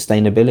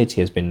 Sustainability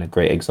has been a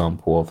great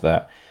example of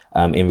that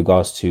in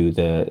regards to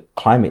the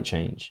climate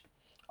change.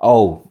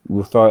 Oh,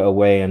 we'll throw it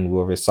away and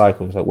we'll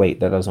recycle. It's like, wait,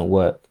 that doesn't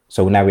work.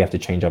 So now we have to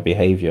change our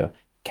behavior.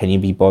 Can you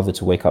be bothered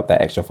to wake up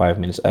that extra 5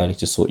 minutes early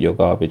to sort your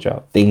garbage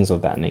out? Things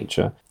of that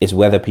nature. It's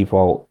whether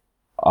people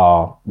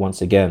are,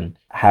 once again,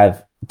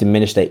 have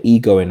diminish their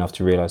ego enough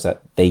to realize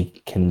that they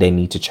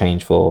need to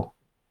change for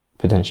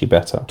potentially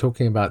better.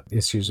 Talking about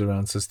issues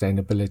around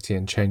sustainability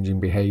and changing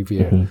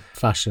behavior,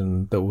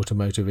 fashion, the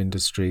automotive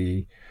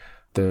industry,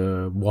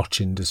 the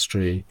watch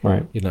industry,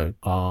 right,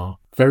 are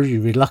very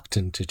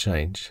reluctant to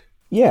change.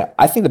 Yeah,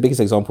 I think the biggest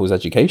example is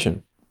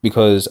education,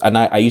 because, and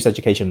I use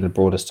education in the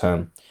broadest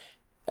term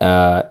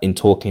in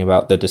talking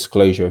about the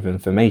disclosure of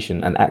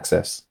information and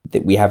access.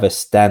 That we have a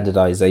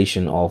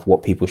standardization of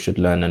what people should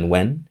learn and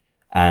when,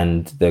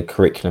 and the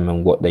curriculum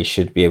and what they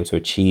should be able to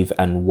achieve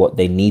and what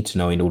they need to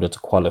know in order to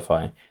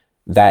qualify.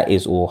 That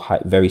is all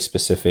very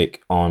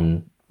specific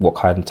on what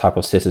kind of type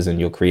of citizen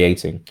you're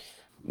creating.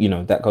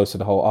 That goes to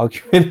the whole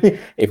argument.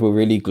 If we're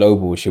really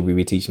global, should we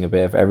be teaching a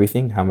bit of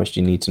everything? How much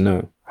do you need to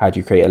know? How do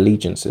you create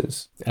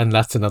allegiances? And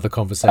that's another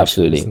conversation.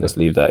 Absolutely. Let's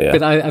leave that, yeah.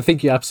 But I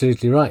think you're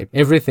absolutely right.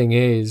 Everything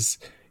it's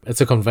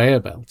a conveyor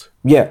belt.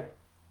 Yeah.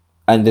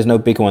 And there's no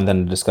bigger one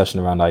than the discussion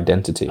around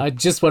identity. I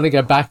just want to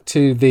go back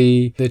to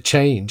the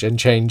change and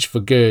change for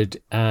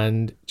good,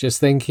 and just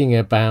thinking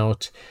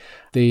about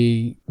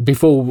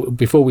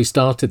before we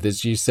started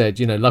this, you said,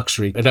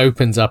 luxury, it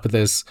opens up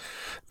this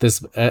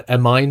a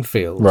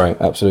minefield. Right,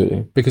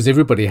 absolutely. Because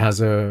everybody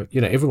has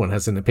everyone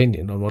has an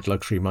opinion on what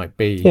luxury might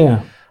be.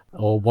 Yeah.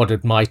 Or what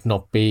it might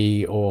not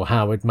be, or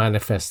how it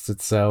manifests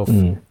itself.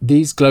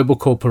 These global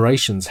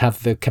corporations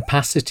have the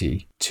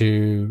capacity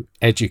to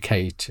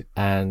educate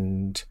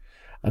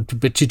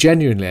but to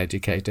genuinely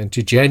educate and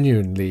to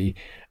genuinely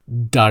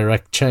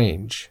direct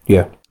change.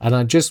 Yeah. And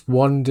I just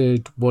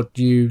wondered what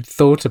you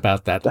thought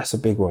about that. That's a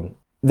big one.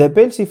 The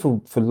ability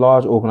for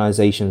large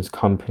organizations,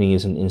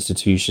 companies and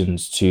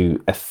institutions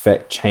to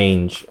affect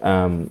change,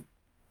 and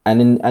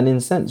in a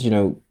sense,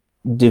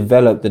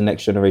 develop the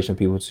next generation of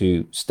people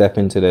to step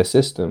into their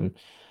system,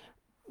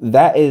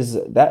 that is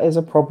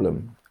a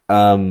problem.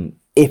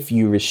 If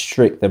you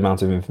restrict the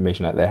amount of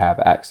information that they have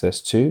access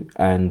to,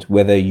 and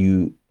whether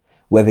you're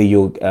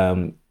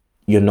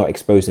not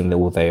exposing them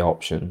all their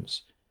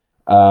options.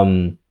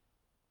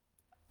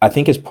 I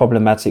think it's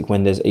problematic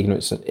when there's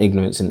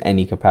ignorance in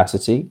any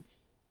capacity,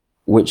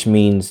 which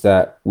means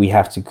that we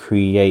have to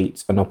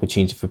create an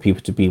opportunity for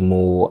people to be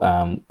more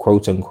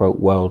quote unquote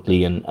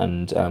worldly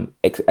and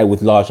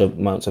with large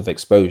amounts of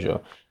exposure.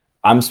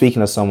 I'm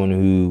speaking as someone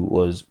who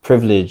was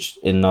privileged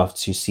enough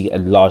to see a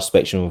large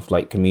spectrum of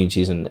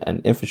communities and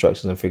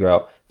infrastructures, and figure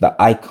out that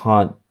I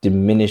can't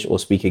diminish or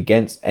speak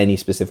against any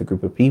specific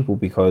group of people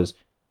because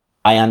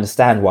I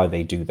understand why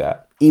they do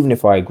that, even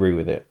if I agree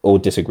with it or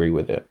disagree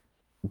with it.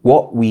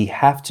 What we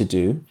have to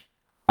do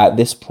at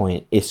this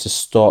point is to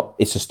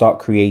start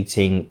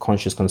creating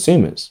conscious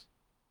consumers.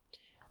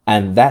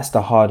 And that's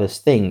the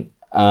hardest thing.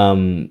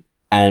 And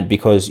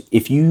because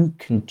if you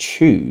can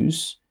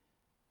choose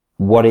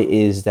what it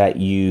is that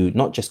you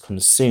not just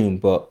consume,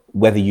 but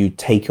whether you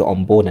take it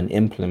on board and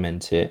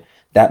implement it,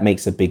 that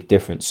makes a big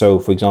difference. So,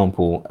 for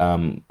example,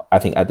 I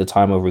think at the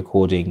time of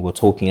recording, we're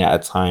talking at a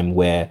time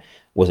where,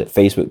 was it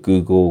Facebook,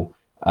 Google,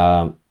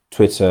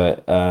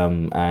 Twitter,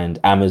 and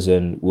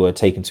Amazon were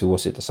taken to,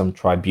 some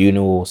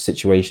tribunal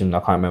situation? I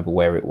can't remember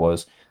where it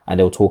was. And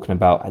they were talking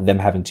about them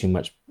having too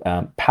much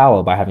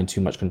power by having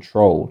too much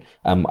control.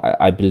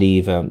 I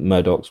believe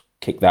Murdoch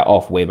kicked that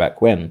off way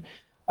back when.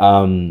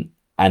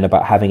 And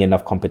about having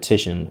enough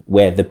competition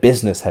where the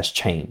business has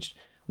changed,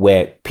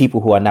 where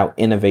people who are now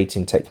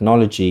innovating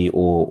technology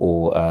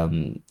or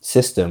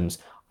systems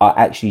are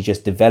actually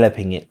just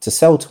developing it to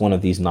sell to one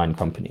of these 9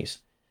 companies.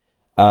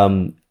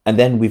 And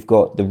then we've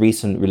got the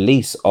recent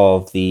release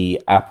of the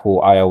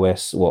Apple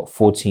iOS,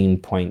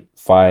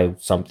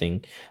 14.5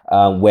 something,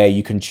 where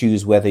you can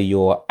choose whether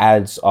your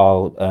ads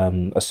are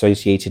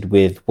associated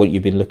with what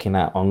you've been looking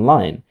at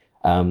online.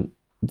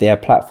 There are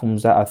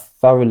platforms that are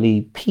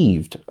thoroughly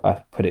peeved,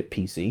 I put it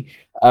PC,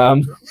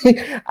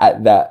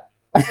 at that.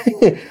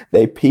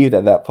 They peeved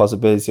at that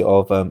possibility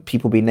of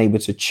people being able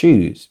to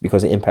choose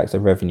because it impacts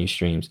their revenue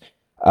streams.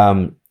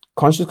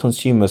 Conscious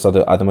consumers are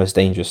the most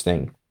dangerous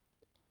thing,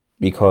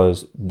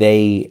 because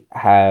they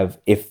have,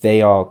 if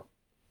they are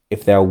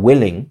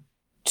willing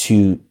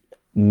to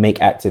make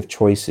active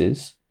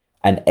choices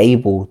and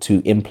able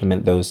to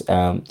implement those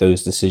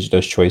decisions,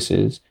 those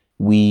choices,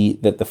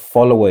 that the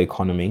follower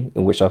economy,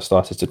 in which I've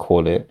started to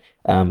call it,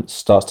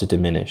 starts to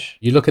diminish.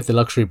 You look at the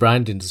luxury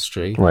brand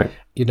industry, right?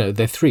 There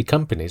are 3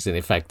 companies in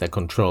effect that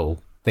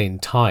control the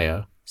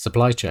entire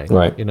supply chain,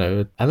 right?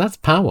 And that's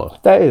power.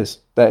 That is.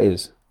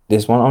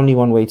 There's only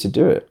one way to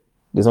do it.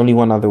 There's only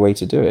one other way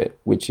to do it,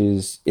 which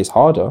is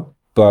harder,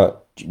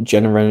 but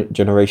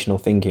generational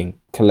thinking,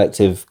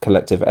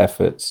 collective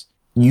efforts.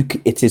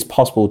 It is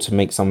possible to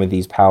make some of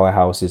these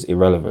powerhouses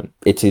irrelevant.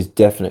 It is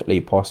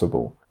definitely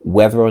possible.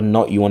 Whether or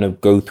not you want to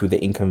go through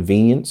the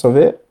inconvenience of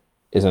it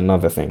is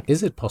another thing.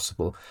 Is it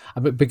possible? I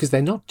mean, because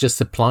they're not just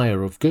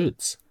supplier of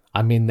goods.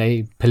 I mean,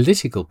 they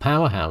political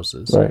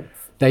powerhouses. Right.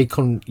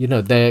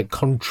 Their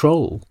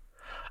control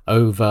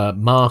over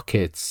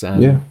markets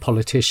and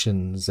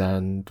politicians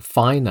and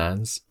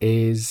finance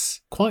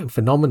is quite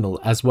phenomenal,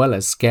 as well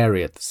as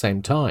scary at the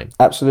same time.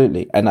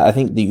 Absolutely. And I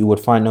think that you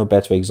would find no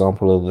better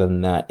example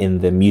than that in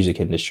the music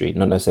industry,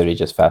 not necessarily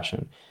just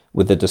fashion,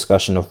 with the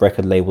discussion of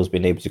record labels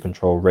being able to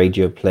control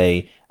radio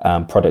play,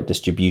 product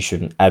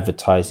distribution,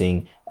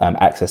 advertising,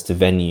 access to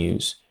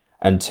venues,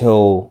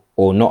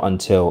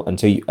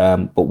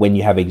 but when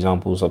you have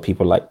examples of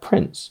people like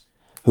Prince,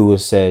 who will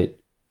say,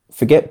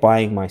 forget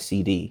buying my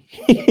CD.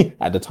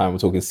 At the time, we're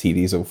talking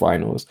CDs or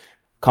vinyls.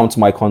 Come to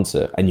my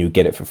concert and you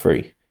get it for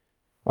free,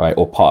 right?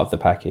 Or part of the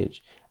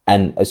package.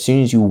 And as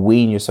soon as you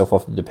wean yourself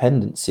off the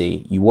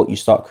dependency, what you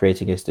start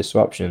creating is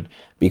disruption,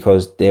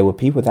 because there were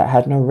people that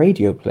had no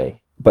radio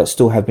play, but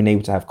still have been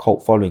able to have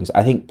cult followings.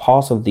 I think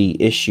part of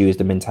the issue is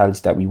the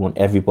mentality that we want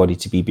everybody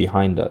to be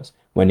behind us,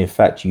 when in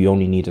fact you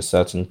only need a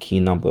certain key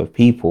number of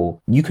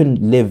people. You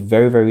can live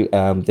very, very.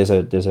 There's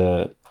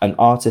an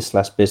artist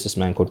 /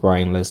 businessman called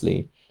Ryan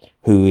Leslie,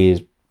 who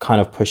is kind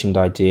of pushing the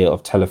idea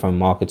of telephone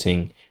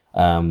marketing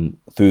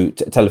through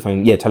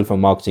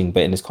telephone marketing,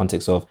 but in this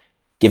context of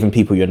giving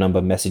people your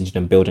number, messaging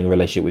them, building a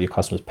relationship with your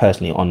customers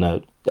personally on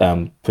a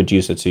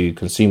producer to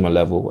consumer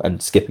level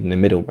and skipping the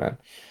middleman.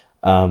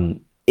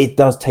 It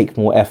does take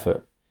more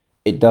effort.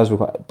 It does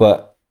require,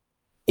 but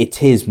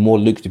it is more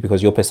lucrative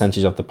because your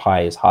percentage of the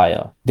pie is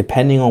higher.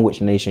 Depending on which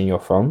nation you're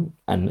from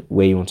and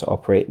where you want to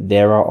operate,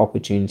 there are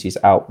opportunities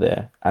out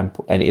there, and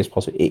it is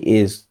possible. It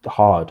is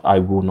hard. I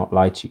will not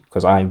lie to you,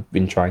 because I've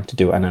been trying to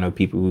do it, and I know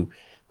people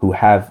who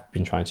have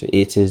been trying to.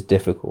 It is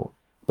difficult,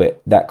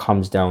 but that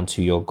comes down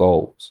to your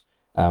goals.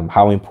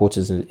 How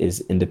important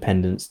is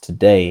independence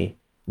today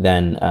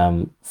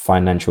than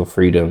financial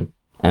freedom,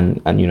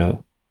 and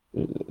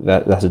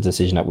that's a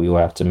decision that we will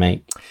have to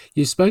make.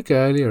 You spoke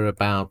earlier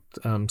about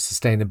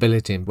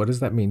sustainability. What does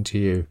that mean to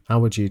you? How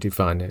would you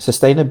define it?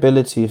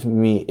 Sustainability for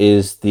me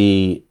is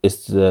the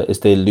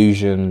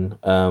illusion.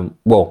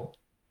 What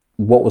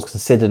was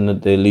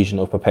considered the illusion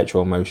of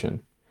perpetual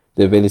motion,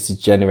 the ability to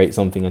generate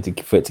something and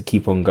for it to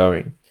keep on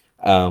going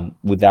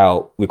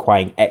without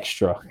requiring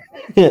extra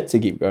to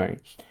keep going.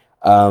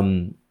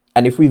 And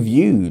if we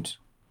viewed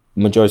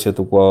majority of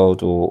the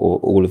world or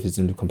all of its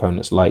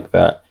components like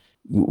that,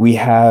 we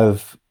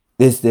have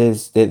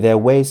there are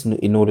ways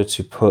in order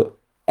to put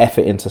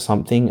effort into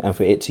something and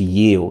for it to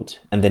yield,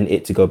 and then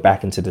it to go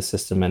back into the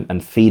system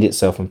and feed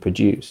itself and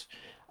produce.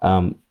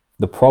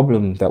 The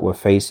problem that we're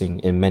facing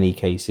in many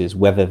cases,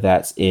 whether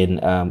that's in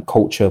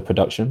culture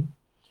production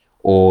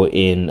or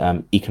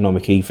in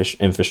economic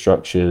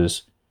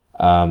infrastructures,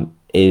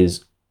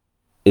 is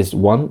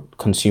one,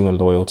 consumer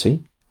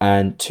loyalty,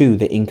 and two,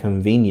 the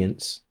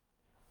inconvenience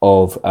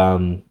of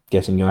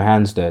getting your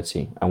hands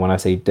dirty. And when I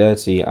say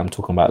dirty, I'm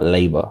talking about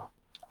labor.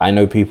 I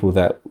know people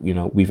that,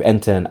 we've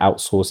entered an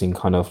outsourcing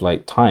kind of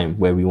like time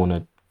where we want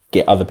to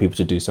get other people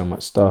to do so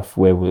much stuff,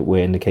 where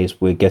we're in the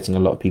case, we're getting a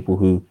lot of people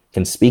who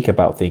can speak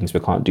about things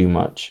but can't do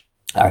much.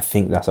 I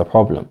think that's a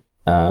problem.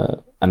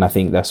 And I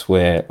think that's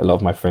where a lot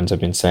of my friends have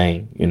been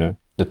saying,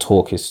 the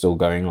talk is still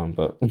going on,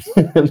 but if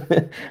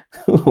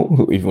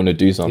you want to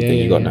do something,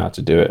 you got to know how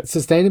to do it.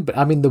 Sustainable.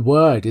 I mean, the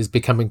word is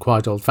becoming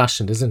quite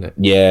old-fashioned, isn't it?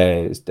 Yeah,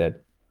 it's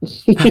dead.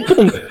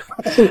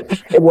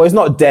 Well, it's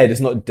not dead.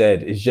 It's not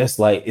dead. It's just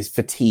like it's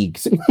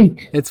fatigued.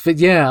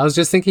 I was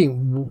just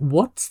thinking,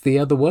 what's the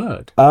other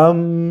word?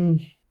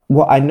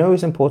 Well, I know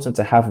it's important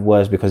to have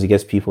words because it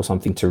gives people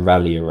something to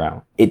rally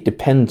around. It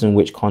depends on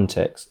which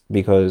context,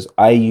 because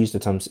I use the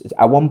term,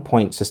 at one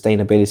point,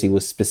 sustainability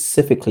was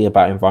specifically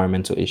about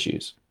environmental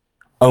issues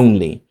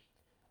only.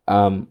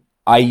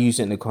 I use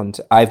it in the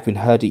context, I've been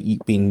heard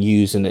it being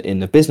used in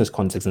the business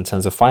context in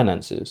terms of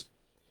finances.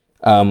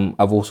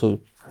 I've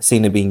also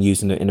seen it being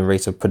used in the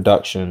rate of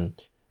production.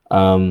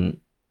 I've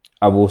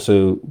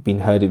also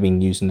been heard it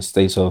being used in the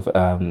state of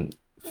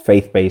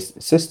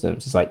faith-based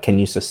systems. It's like, can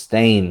you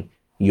sustain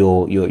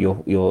your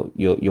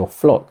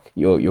flock,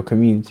 your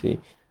community?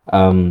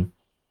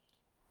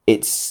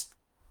 It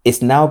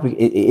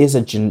is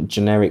a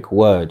generic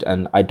word,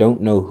 and I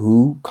don't know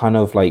who kind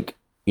of like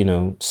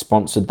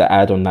sponsored the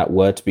ad on that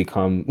word to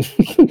become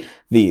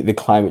the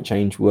climate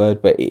change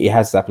word, but it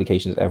has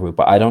applications everywhere.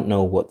 But I don't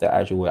know what the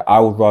actual word. I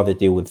would rather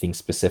deal with things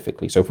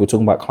specifically. So if we're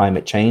talking about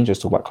climate change,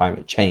 let's talk about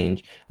climate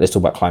change. Let's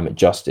talk about climate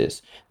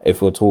justice.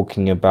 If we're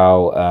talking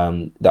about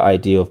the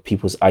idea of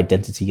people's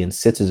identity and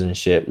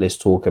citizenship, let's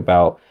talk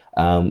about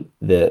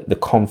the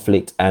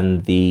conflict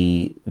and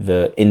the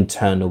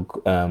internal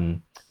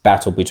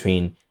battle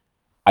between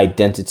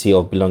identity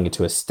of belonging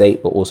to a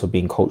state, but also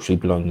being culturally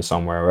belonging to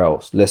somewhere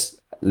else.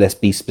 Let's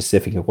be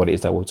specific of what it is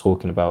that we're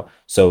talking about.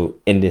 So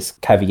in this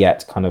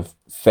caveat kind of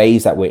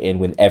phase that we're in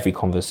with every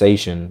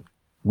conversation,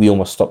 we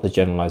almost stop the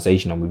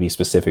generalization and we be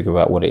specific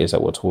about what it is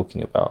that we're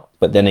talking about.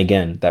 But then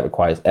again, that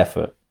requires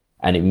effort,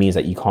 and it means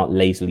that you can't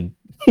lazily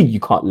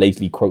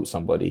quote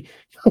somebody.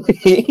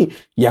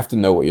 You have to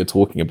know what you're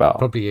talking about.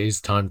 Probably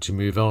is time to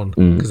move on,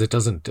 because it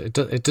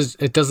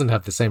doesn't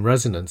have the same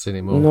resonance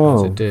anymore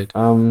as it did.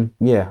 One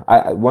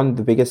of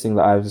the biggest thing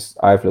that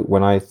I've looked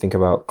when I think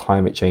about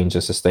climate change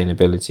and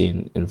sustainability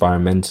and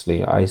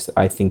environmentally,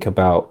 I think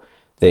about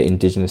the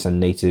indigenous and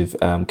native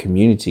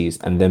communities,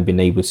 and then being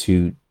able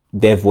to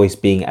their voice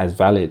being as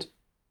valid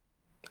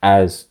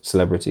as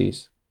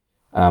celebrities,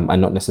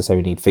 and not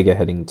necessarily need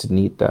figureheading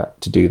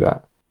to do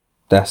that.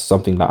 That's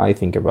something that I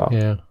think about.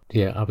 Yeah.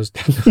 I was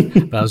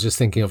just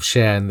thinking of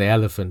Cher and the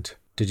elephant.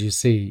 Did you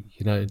see?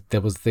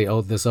 There was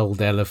this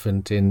old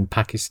elephant in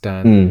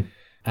Pakistan,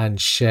 and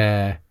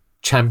Cher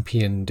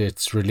championed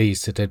its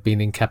release. It had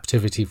been in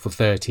captivity for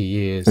 30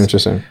 years.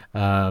 Interesting.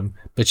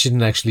 But she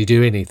didn't actually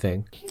do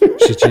anything.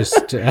 She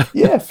just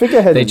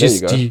figurehead.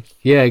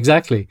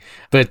 Exactly.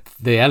 But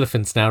the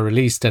elephant's now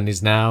released and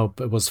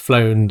was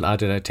flown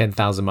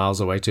 10,000 miles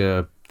away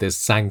to this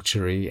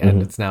sanctuary,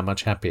 and it's now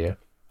much happier.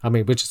 I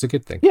mean, which is a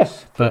good thing. Yeah.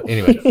 But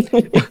anyway,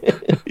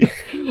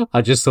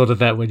 I just thought of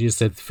that when you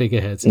said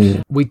figureheads.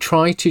 We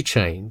try to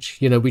change,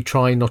 we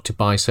try not to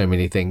buy so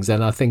many things.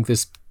 And I think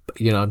this,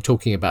 I'm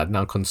talking about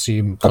now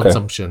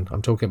consumption.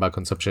 I'm talking about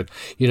consumption.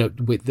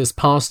 With this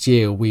past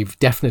year, we've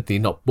definitely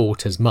not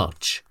bought as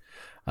much.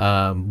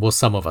 Well,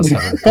 some of us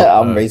haven't.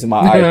 I'm raising my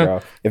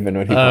eyebrow, even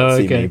though he can't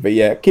see me. But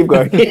yeah, keep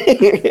going.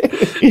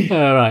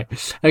 All right.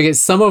 Okay,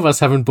 some of us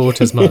haven't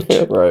bought as much.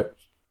 Right.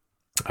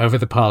 Over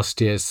the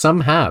past years.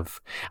 Some have.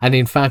 And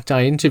in fact,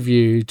 I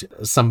interviewed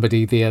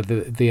somebody the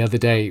other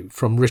day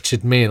from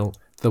Richard Mille,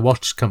 the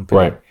watch company.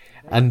 Right.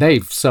 And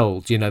they've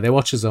sold, their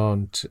watches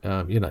aren't,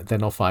 they're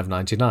not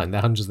 $5.99.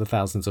 They're hundreds of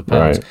thousands of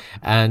pounds. Right.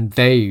 And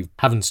they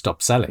haven't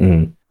stopped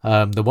selling.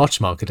 The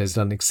watch market has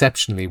done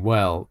exceptionally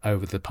well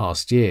over the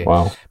past year.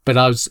 Wow. But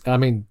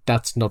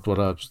that's not what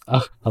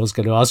I was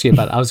going to ask you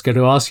about. I was going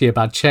to ask you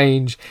about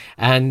change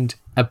and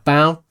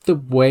about the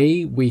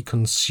way we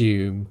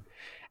consume.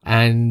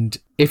 And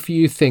if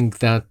you think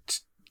that,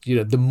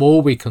 the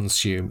more we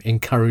consume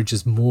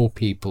encourages more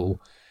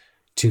people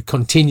to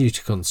continue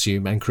to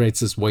consume and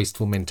creates this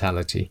wasteful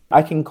mentality.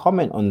 I can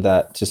comment on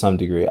that to some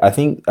degree. I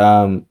think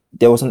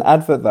there was an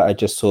advert that I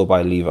just saw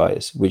by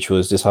Levi's, which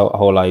was this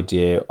whole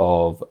idea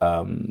of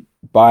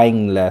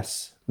buying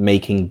less,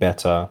 making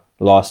better,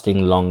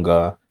 lasting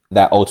longer.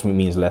 That ultimately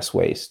means less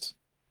waste.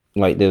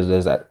 Like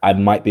there's that. I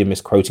might be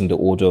misquoting the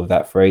order of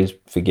that phrase.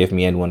 Forgive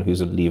me, anyone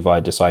who's a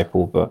Levi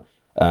disciple, but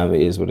it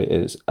is what it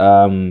is.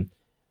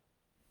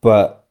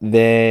 But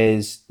there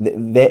is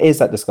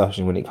that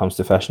discussion when it comes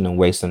to fashion and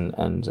waste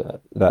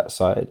and that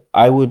side.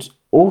 I would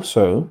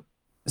also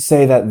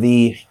say that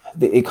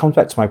it comes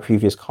back to my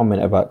previous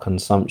comment about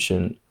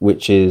consumption,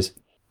 which is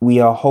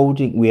we are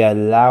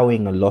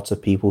allowing a lot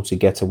of people to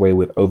get away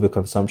with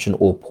overconsumption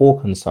or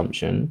poor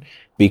consumption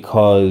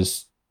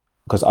because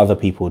other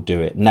people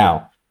do it.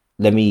 Now,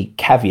 let me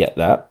caveat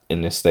that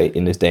in this day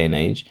and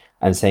age,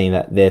 and saying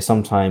that there's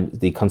sometimes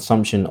the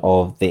consumption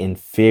of the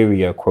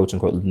inferior, quote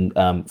unquote,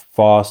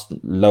 fast,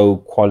 low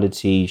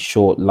quality,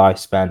 short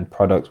lifespan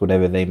products,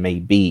 whatever they may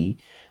be,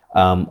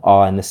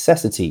 are a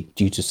necessity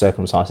due to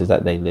circumstances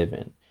that they live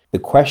in. The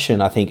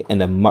question, I think,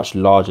 in a much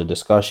larger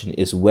discussion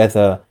is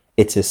whether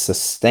it is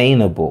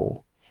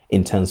sustainable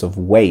in terms of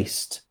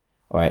waste,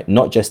 right?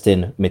 Not just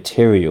in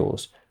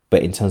materials,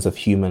 but in terms of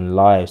human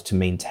lives to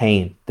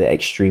maintain the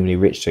extremely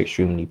rich to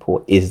extremely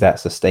poor. Is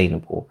that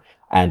sustainable?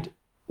 And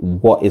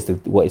what is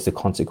the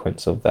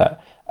consequence of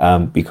that?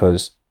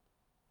 Because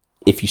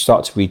if you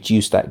start to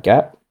reduce that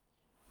gap,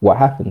 what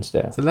happens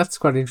there? So that's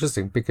quite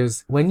interesting,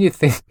 because when you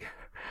think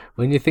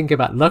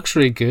about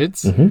luxury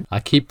goods, I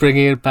keep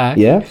bringing it back.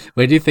 Yeah.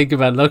 When you think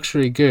about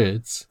luxury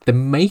goods, the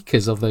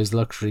makers of those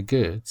luxury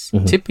goods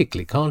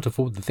typically can't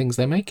afford the things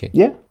they're making.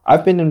 Yeah,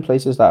 I've been in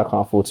places that I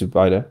can't afford to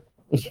buy them.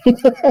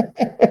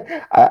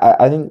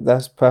 I think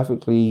that's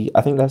perfectly.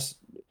 I think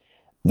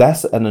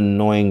that's an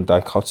annoying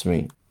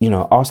dichotomy.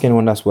 Ask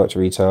anyone that's worked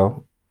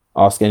retail.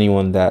 Ask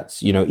anyone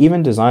that's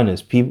even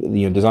designers, people,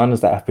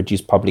 designers that have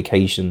produced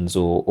publications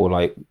or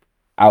like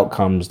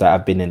outcomes that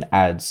have been in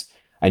ads,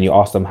 and you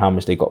ask them how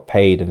much they got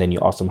paid, and then you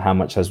ask them how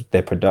much has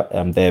their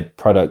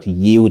product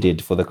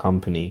yielded for the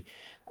company,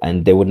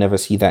 and they would never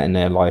see that in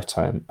their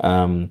lifetime.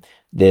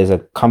 There's a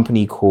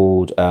company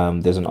called,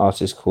 there's an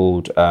artist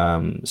called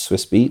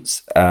Swiss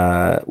Beats,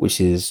 which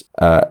is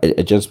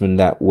a gentleman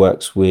that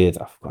works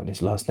with, I've forgotten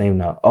his last name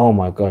now. Oh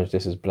my gosh,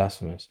 this is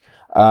blasphemous.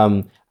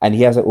 And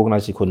he has an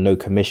organization called No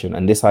Commission.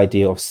 And this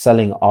idea of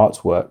selling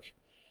artwork,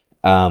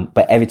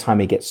 but every time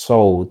it gets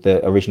sold,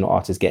 the original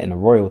artist is getting a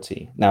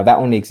royalty. Now, that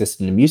only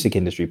existed in the music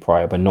industry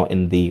prior, but not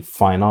in the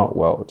fine art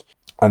world.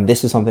 And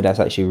this is something that's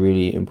actually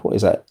really important,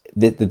 is that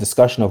the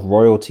discussion of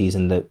royalties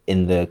in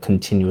the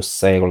continuous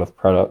sale of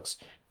products.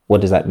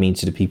 What does that mean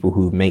to the people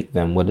who make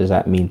them? What does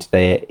that mean to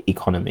their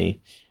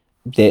economy?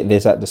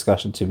 There's that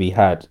discussion to be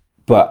had.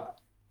 But,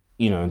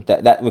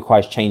 that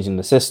requires changing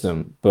the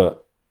system.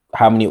 But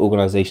how many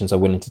organizations are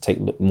willing to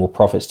take more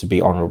profits to be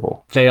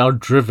honorable? They are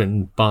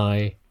driven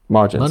by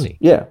margins. Money.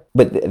 Yeah.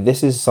 But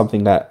this is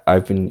something that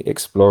I've been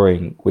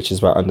exploring, which is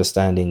about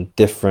understanding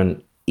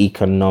different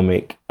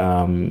economic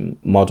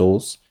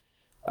models.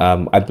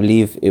 I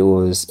believe it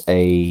was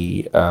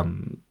in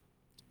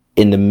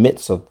the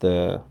midst of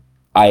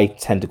I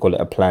tend to call it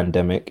a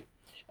plandemic,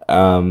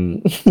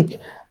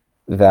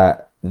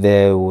 that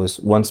there was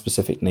one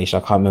specific nation,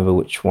 I can't remember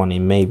which one, it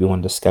may be one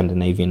of the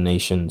Scandinavian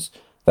nations,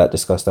 that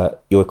discussed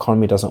that your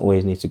economy doesn't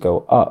always need to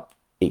go up.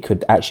 It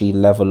could actually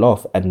level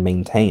off and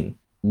maintain.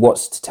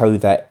 What's to tell you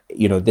that,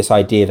 this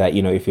idea that,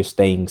 if you're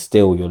staying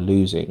still, you're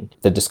losing.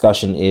 The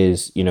discussion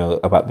is,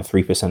 about the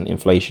 3%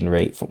 inflation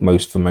rate for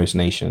most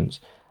nations.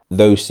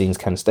 Those things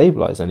can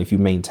stabilize. And if you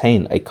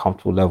maintain a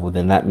comfortable level,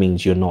 then that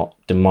means you're not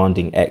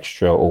demanding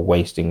extra or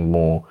wasting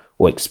more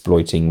or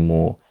exploiting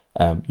more.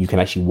 You can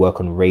actually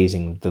work on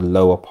raising the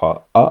lower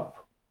part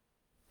up,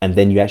 and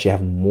then you actually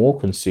have more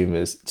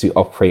consumers to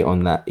operate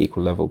on that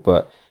equal level.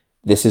 But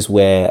this is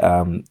where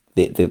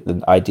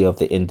the idea of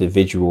the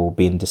individual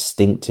being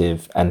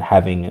distinctive and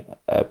having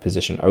a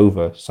position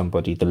over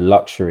somebody, the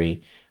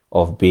luxury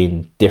of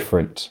being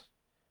different,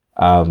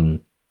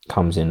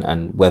 comes in,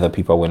 and whether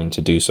people are willing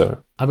to do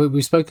so. I mean,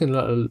 we've spoken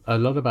a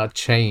lot about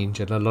change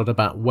and a lot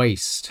about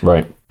waste.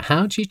 Right.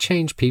 How do you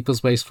change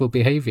people's wasteful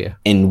behavior?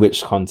 In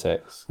which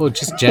context? Well,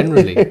 just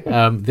generally.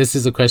 This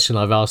is a question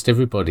I've asked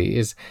everybody,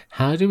 is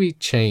how do we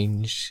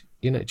change,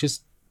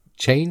 just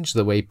change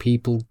the way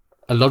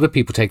a lot of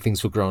people take things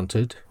for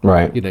granted,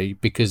 Right.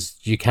 Because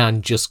you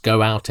can just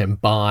go out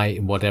and buy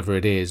whatever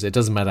it is. It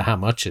doesn't matter how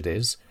much it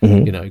is.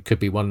 Mm-hmm. It could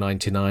be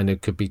 $1.99,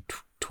 it could be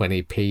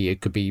 20p,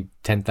 it could be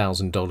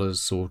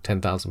 $10,000 or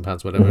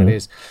 £10,000, whatever Mm-hmm. it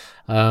is.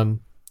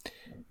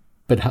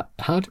 But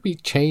how do we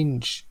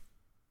change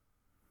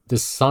the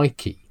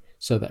psyche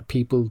so that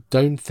people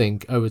don't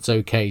think, oh, it's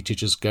okay to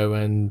just go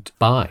and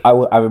buy?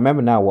 I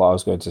remember now what I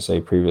was going to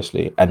say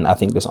previously, and I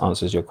think this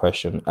answers your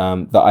question.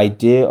 The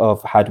idea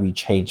of how do we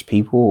change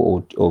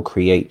people or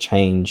create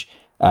change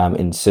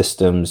in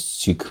systems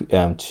to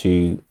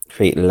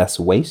create less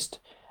waste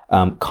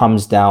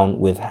comes down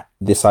with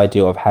this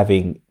idea of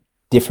having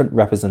different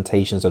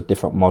representations of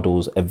different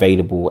models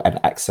available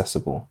and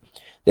accessible.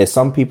 There's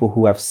some people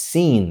who have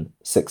seen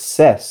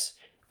success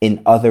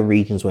in other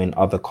regions or in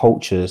other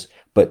cultures,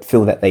 but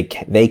feel that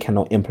they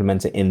cannot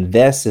implement it in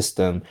their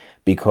system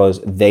because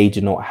they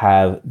do not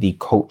have the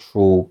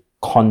cultural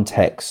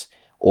context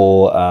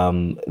or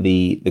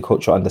the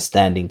cultural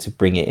understanding to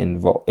bring it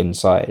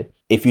inside.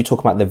 If you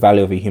talk about the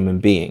value of a human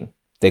being,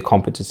 their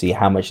competency,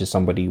 how much is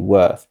somebody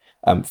worth?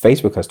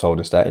 Facebook has told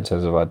us that in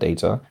terms of our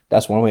data.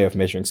 That's one way of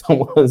measuring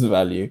someone's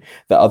value.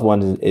 The other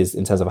one is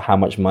in terms of how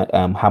much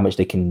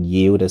they can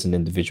yield as an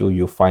individual.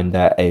 You'll find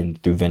that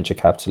through venture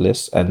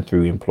capitalists and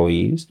through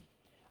employees.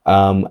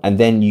 And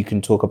then you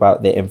can talk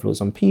about their influence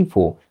on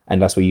people.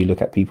 And that's where you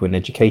look at people in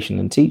education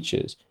and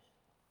teachers.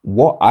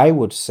 What I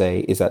would say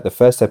is that the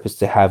first step is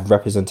to have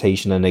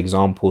representation and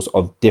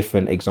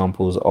different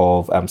examples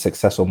of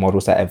successful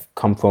models that have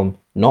come from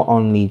not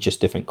only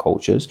just different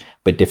cultures,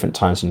 but different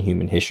times in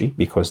human history,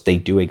 because they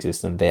do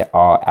exist and they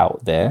are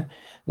out there.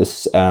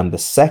 The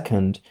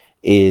second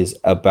is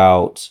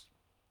about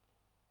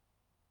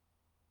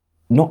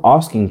not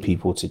asking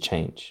people to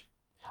change.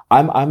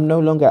 I'm no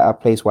longer at a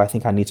place where I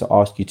think I need to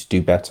ask you to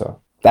do better.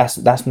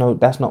 That's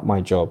not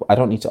my job. I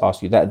don't need to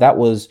ask you that. That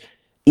was,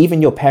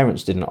 even your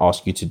parents didn't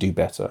ask you to do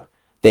better.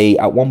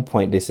 At one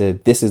point they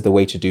said, this is the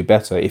way to do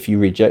better. If you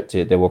reject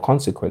it, there were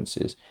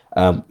consequences,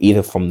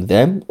 either from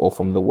them or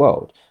from the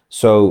world.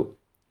 So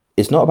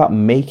it's not about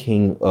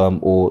making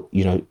or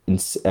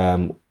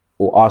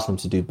ask them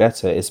to do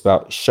better. It's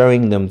about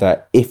showing them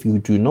that if you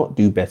do not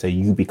do better,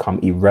 you become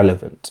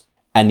irrelevant.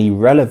 And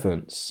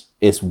irrelevance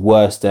is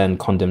worse than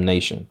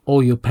condemnation.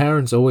 Or your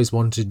parents always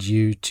wanted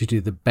you to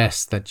do the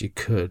best that you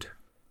could.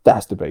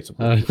 That's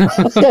debatable. Okay.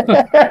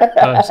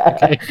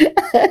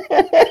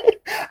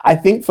 I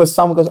think for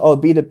some, goes, oh,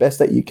 be the best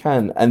that you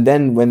can. And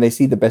then when they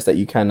see the best that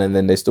you can, and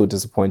then they're still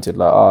disappointed,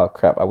 like, oh,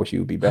 crap, I wish you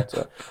would be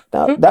better.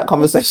 Now, that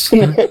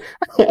conversation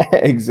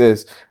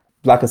exists.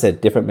 Like I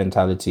said, different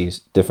mentalities,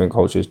 different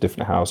cultures,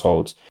 different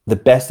households. The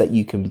best that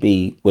you can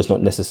be was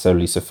not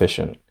necessarily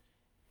sufficient.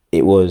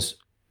 It was,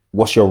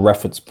 what's your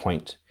reference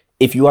point?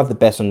 If you are the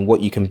best on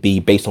what you can be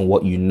based on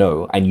what you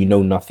know, and you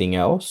know nothing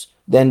else,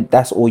 then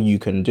that's all you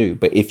can do.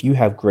 But if you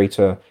have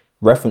greater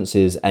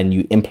references and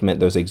you implement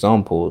those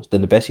examples,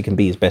 then the best you can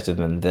be is better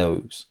than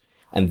those.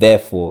 And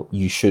therefore,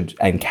 you should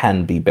and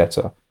can be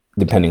better,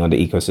 depending on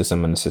the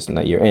ecosystem and the system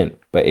that you're in.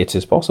 But it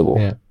is possible.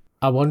 Yeah.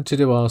 I wanted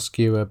to ask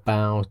you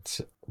about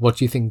what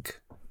you think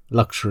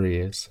luxury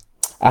is.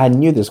 I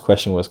knew this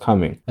question was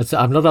coming.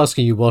 I'm not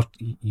asking you what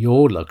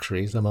your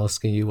luxury is. I'm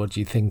asking you what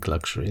you think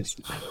luxury is.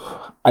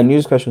 I knew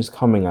this question was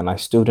coming, and I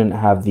still didn't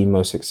have the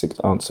most succinct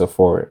answer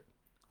for it.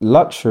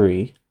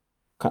 Luxury,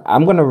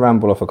 I'm going to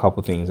ramble off a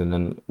couple things, and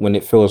then when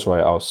it feels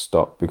right, I'll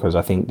stop, because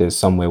I think there's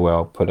somewhere where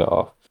I'll put it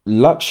off.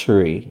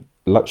 Luxury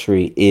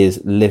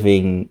is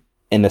living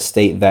in a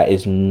state that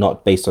is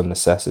not based on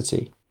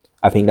necessity.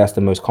 I think that's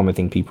the most common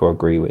thing people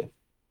agree with.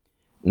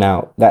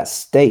 Now, that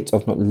state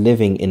of not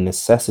living in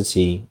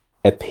necessity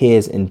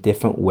appears in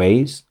different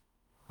ways,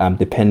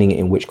 depending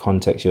in which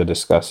context you're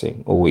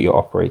discussing or what you're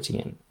operating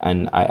in.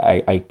 And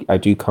I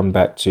do come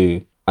back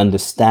to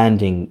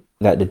understanding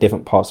that the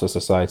different parts of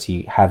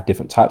society have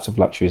different types of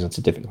luxuries and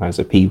to different kinds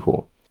of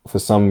people. For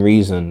some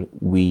reason,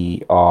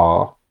 we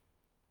are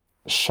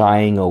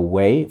shying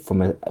away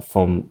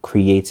from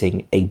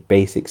creating a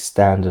basic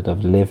standard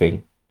of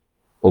living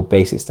or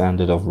basic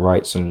standard of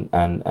rights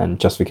and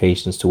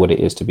justifications to what it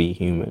is to be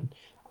human,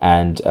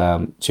 and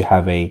to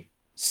have a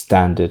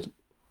standard,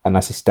 and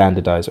I say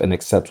standardized, an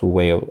acceptable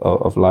way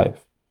of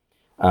life,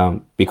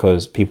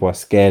 because people are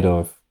scared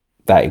of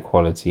that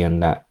equality,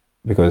 and that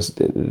because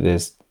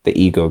there's the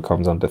ego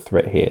comes under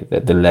threat here,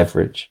 the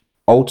leverage.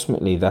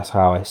 Ultimately, that's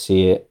how I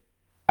see it.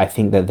 I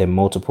think that there are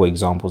multiple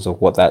examples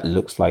of what that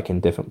looks like in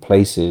different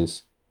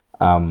places.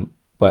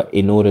 But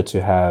in order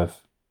to have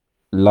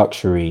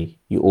luxury,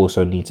 you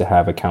also need to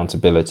have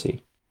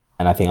accountability.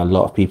 And I think a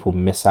lot of people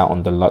miss out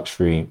on the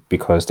luxury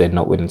because they're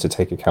not willing to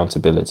take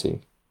accountability,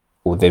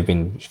 or they've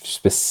been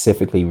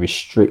specifically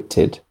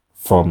restricted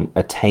from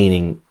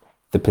attaining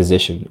the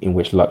position in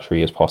which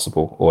luxury is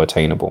possible or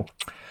attainable.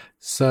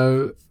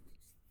 So,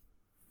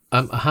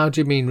 how do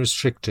you mean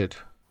restricted?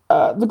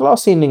 The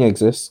glass ceiling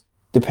exists.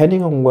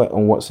 Depending on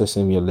what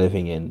system you're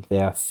living in,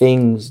 there are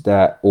things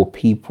that, or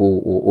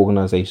people, or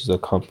organizations, or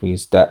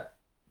companies that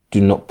do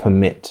not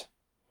permit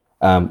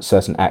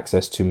certain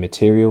access to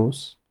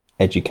materials,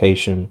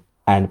 education,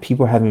 and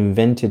people have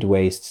invented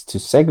ways to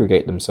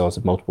segregate themselves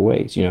in multiple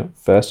ways. You know,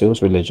 first it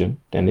was religion,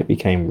 then it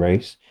became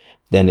race,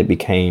 then it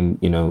became,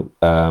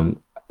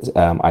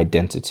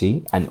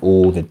 identity and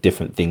all the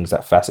different things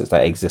that facets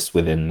that exist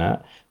within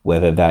that,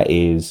 whether that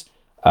is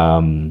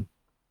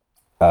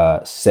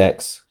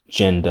sex,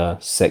 gender,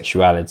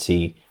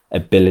 sexuality,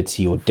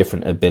 ability or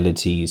different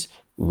abilities,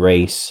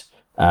 race,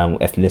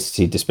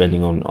 ethnicity,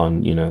 depending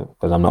on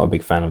because I'm not a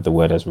big fan of the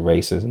word as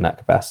races in that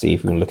capacity.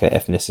 If you want to look at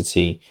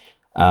ethnicity,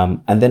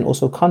 and then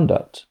also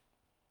conduct.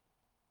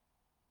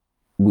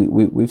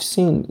 We've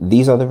seen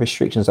these are the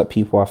restrictions that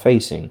people are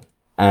facing,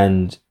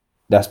 and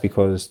that's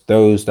because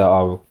those that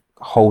are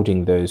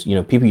holding those,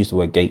 people use the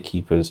word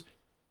gatekeepers.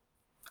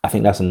 I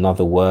think that's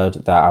another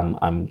word that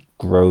I'm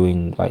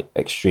growing like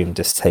extreme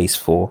distaste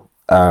for.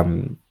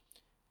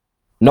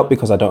 Not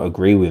because I don't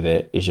agree with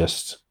it, it's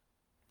just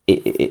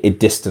it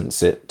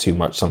distance it too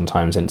much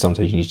sometimes, and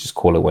sometimes you need to just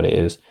call it what it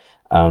is.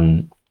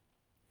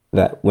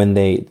 That when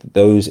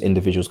those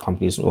individuals,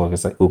 companies, and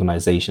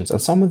organizations,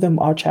 and some of them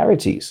are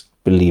charities,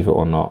 believe it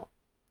or not,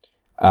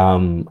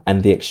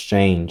 and the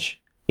exchange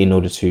in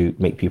order to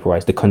make people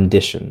rise, the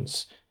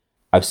conditions.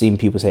 I've seen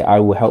people say, I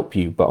will help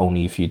you, but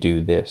only if you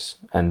do this.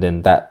 And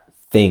then that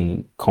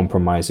thing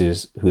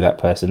compromises who that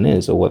person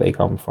is or where they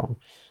come from.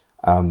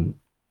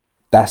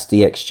 That's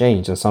the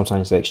exchange. And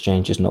sometimes the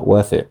exchange is not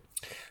worth it.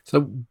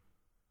 So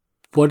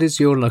what is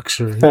your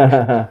luxury?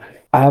 I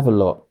have a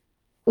lot.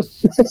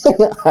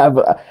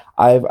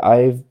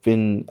 I've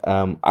been,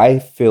 I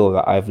feel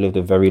that I've lived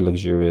a very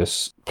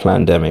luxurious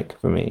pandemic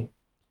for me.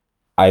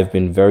 I've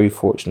been very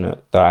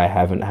fortunate that I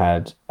haven't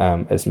had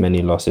as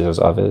many losses as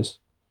others.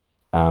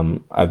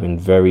 I've been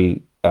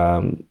very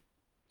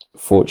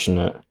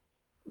fortunate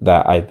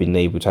that I've been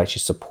able to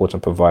actually support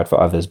and provide for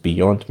others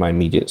beyond my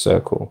immediate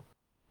circle.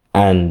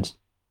 And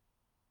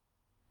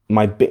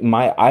I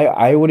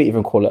wouldn't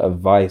even call it a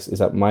vice. Is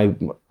that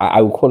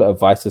I would call it a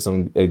vice to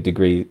some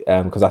degree,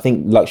 because I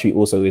think luxury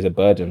also is a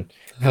burden.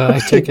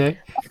 It's okay.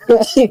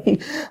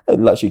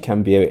 Luxury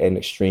can be an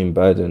extreme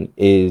burden.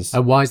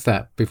 Why is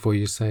that? Before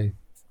you say,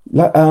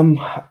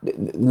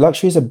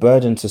 luxury is a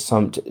burden to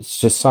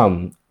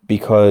some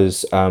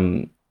because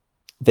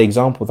the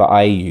example that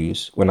I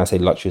use when I say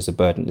luxury is a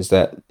burden is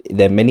that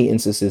there are many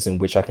instances in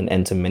which I can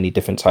enter many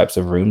different types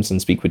of rooms and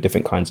speak with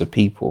different kinds of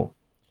people.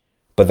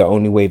 But the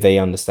only way they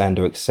understand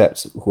or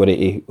accept who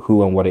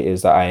and what it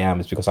is that I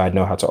am is because I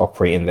know how to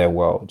operate in their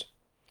world.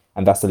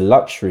 And that's a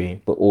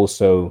luxury, but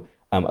also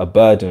a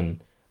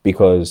burden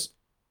because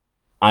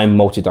I'm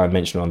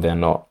multidimensional and they're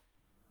not.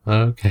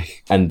 Okay.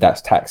 And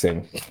that's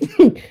taxing.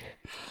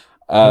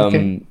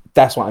 Okay.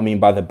 That's what I mean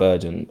by the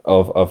burden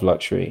of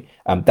luxury.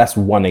 That's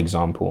one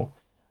example.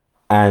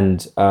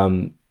 And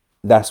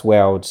that's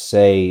where I would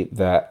say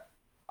that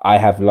I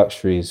have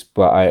luxuries,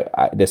 but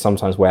I there's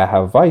sometimes where I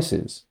have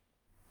vices.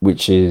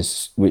 Which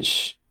is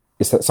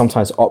that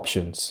sometimes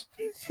options.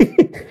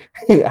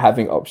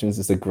 Having options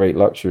is a great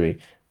luxury,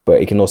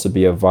 but it can also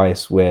be a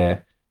vice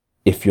where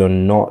if you're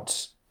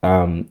not,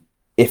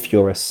 if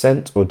your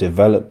ascent or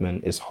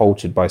development is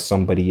halted by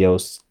somebody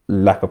else,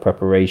 lack of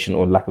preparation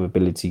or lack of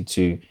ability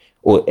to,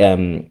 or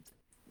the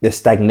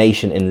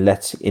stagnation in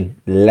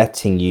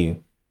letting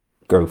you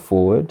go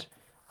forward,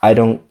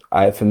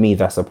 for me,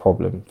 that's a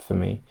problem for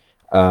me.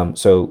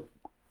 So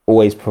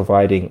always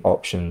providing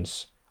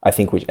options, I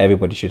think, which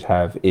everybody should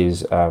have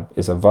is a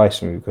vice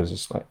for me, because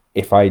it's like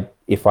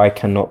if I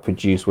cannot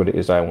produce what it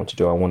is I want to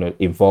do, I want to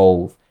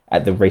evolve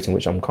at the rate in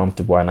which I'm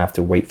comfortable and I have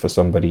to wait for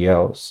somebody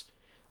else.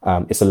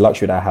 It's a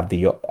luxury that I have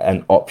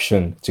an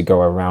option to go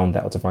around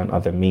that or to find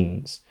other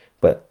means.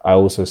 But I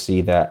also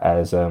see that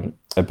as a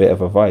bit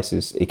of a vice.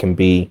 It can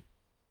be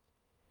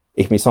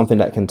something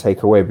that can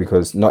take away,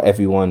 because not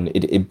everyone,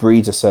 it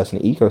breeds a certain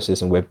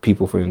ecosystem where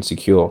people feel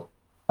insecure.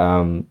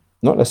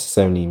 Not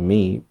necessarily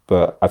me,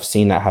 but I've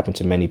seen that happen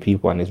to many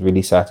people, and it's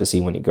really sad to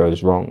see when it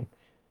goes wrong.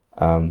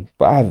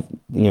 But I have,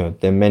 there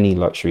are many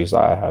luxuries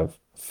that I have.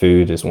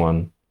 Food is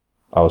one.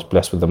 I was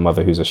blessed with a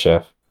mother who's a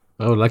chef.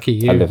 Oh, lucky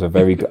you.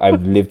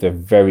 I've lived a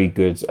very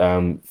good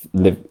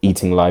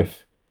eating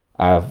life.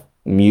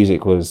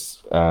 Music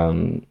was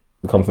come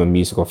from a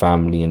musical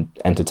family and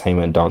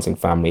entertainment and dancing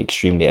family,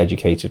 extremely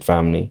educated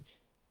family.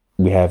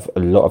 We have a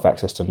lot of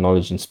access to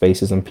knowledge and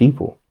spaces and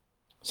people.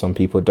 Some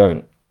people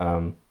don't.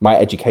 My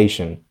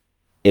education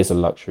is a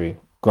luxury.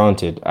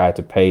 Granted, I had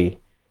to pay.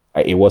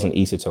 It wasn't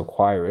easy to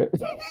acquire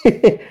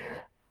it,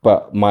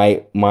 but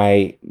my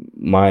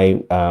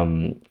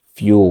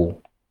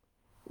fuel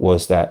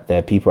was that there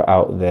are people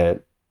out there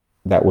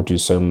that will do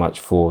so much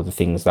for the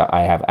things that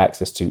I have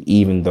access to,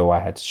 even though I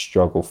had to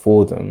struggle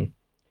for them.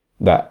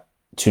 That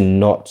to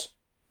not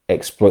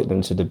exploit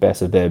them to the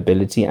best of their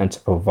ability and to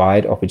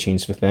provide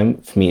opportunities for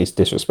them, for me, is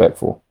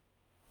disrespectful.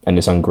 And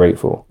it's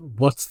ungrateful.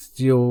 What's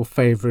your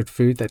favorite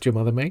food that your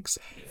mother makes?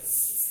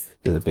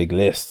 There's a big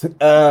list.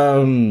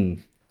 I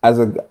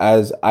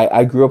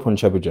grew up on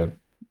Chebogen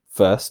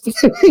first.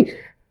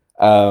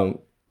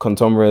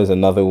 Kontomra is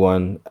another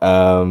one.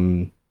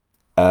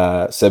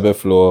 Sebe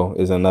flour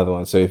is another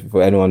one. So if,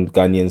 for anyone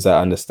Ghanaians that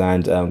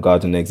understand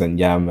garden eggs and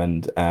yam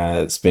and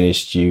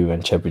spinach stew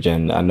and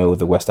chebugen, I know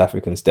the West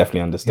Africans definitely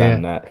Yeah.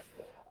 understand that.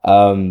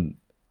 Um,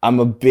 I'm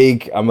a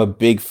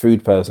big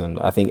food person.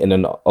 I think in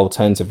an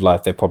alternative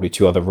life, there are probably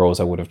two other roles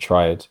I would have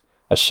tried,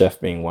 a chef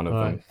being one of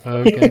Right. them.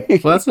 Okay.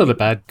 Well, that's not a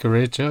bad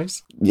career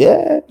choice.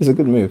 Yeah, it's a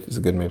good move. It's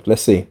a good move.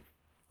 Let's see.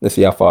 Let's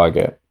see how far I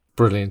get.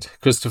 Brilliant.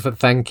 Christopher,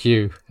 thank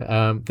you.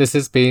 This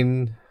has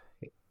been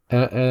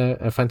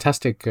a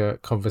fantastic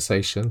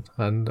conversation,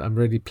 and I'm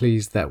really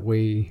pleased that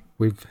we've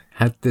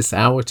had this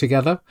hour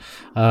together.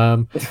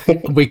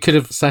 We could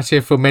have sat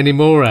here for many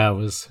more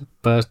hours,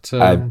 but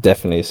I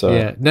definitely so.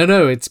 yeah,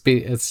 no, it's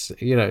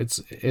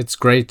it's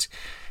great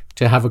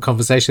to have a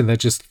conversation that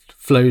just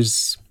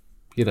flows,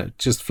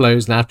 just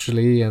flows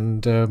naturally,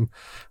 and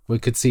we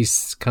could see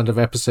kind of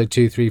episode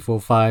 2, 3, 4,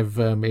 5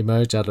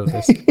 emerge out of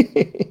this.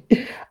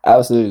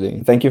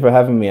 Absolutely. Thank you for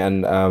having me.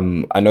 And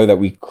I know that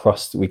we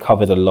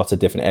covered a lot of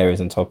different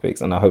areas and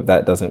topics, and I hope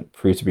that doesn't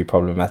prove to be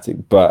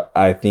problematic. But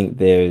I think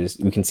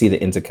we can see the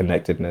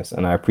interconnectedness,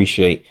 and I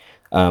appreciate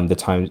the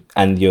time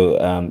and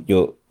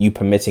you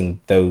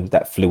permitting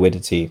that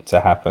fluidity to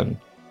happen.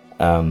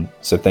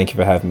 So thank you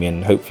for having me,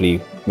 and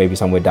hopefully maybe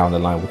somewhere down the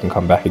line we can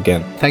come back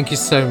again. Thank you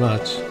so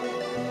much.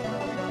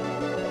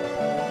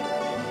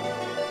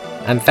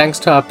 And thanks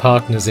to our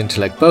partners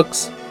Intellect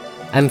Books,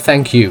 and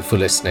thank you for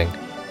listening.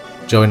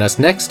 Join us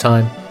next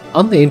time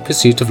on the In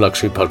Pursuit of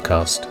Luxury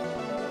podcast.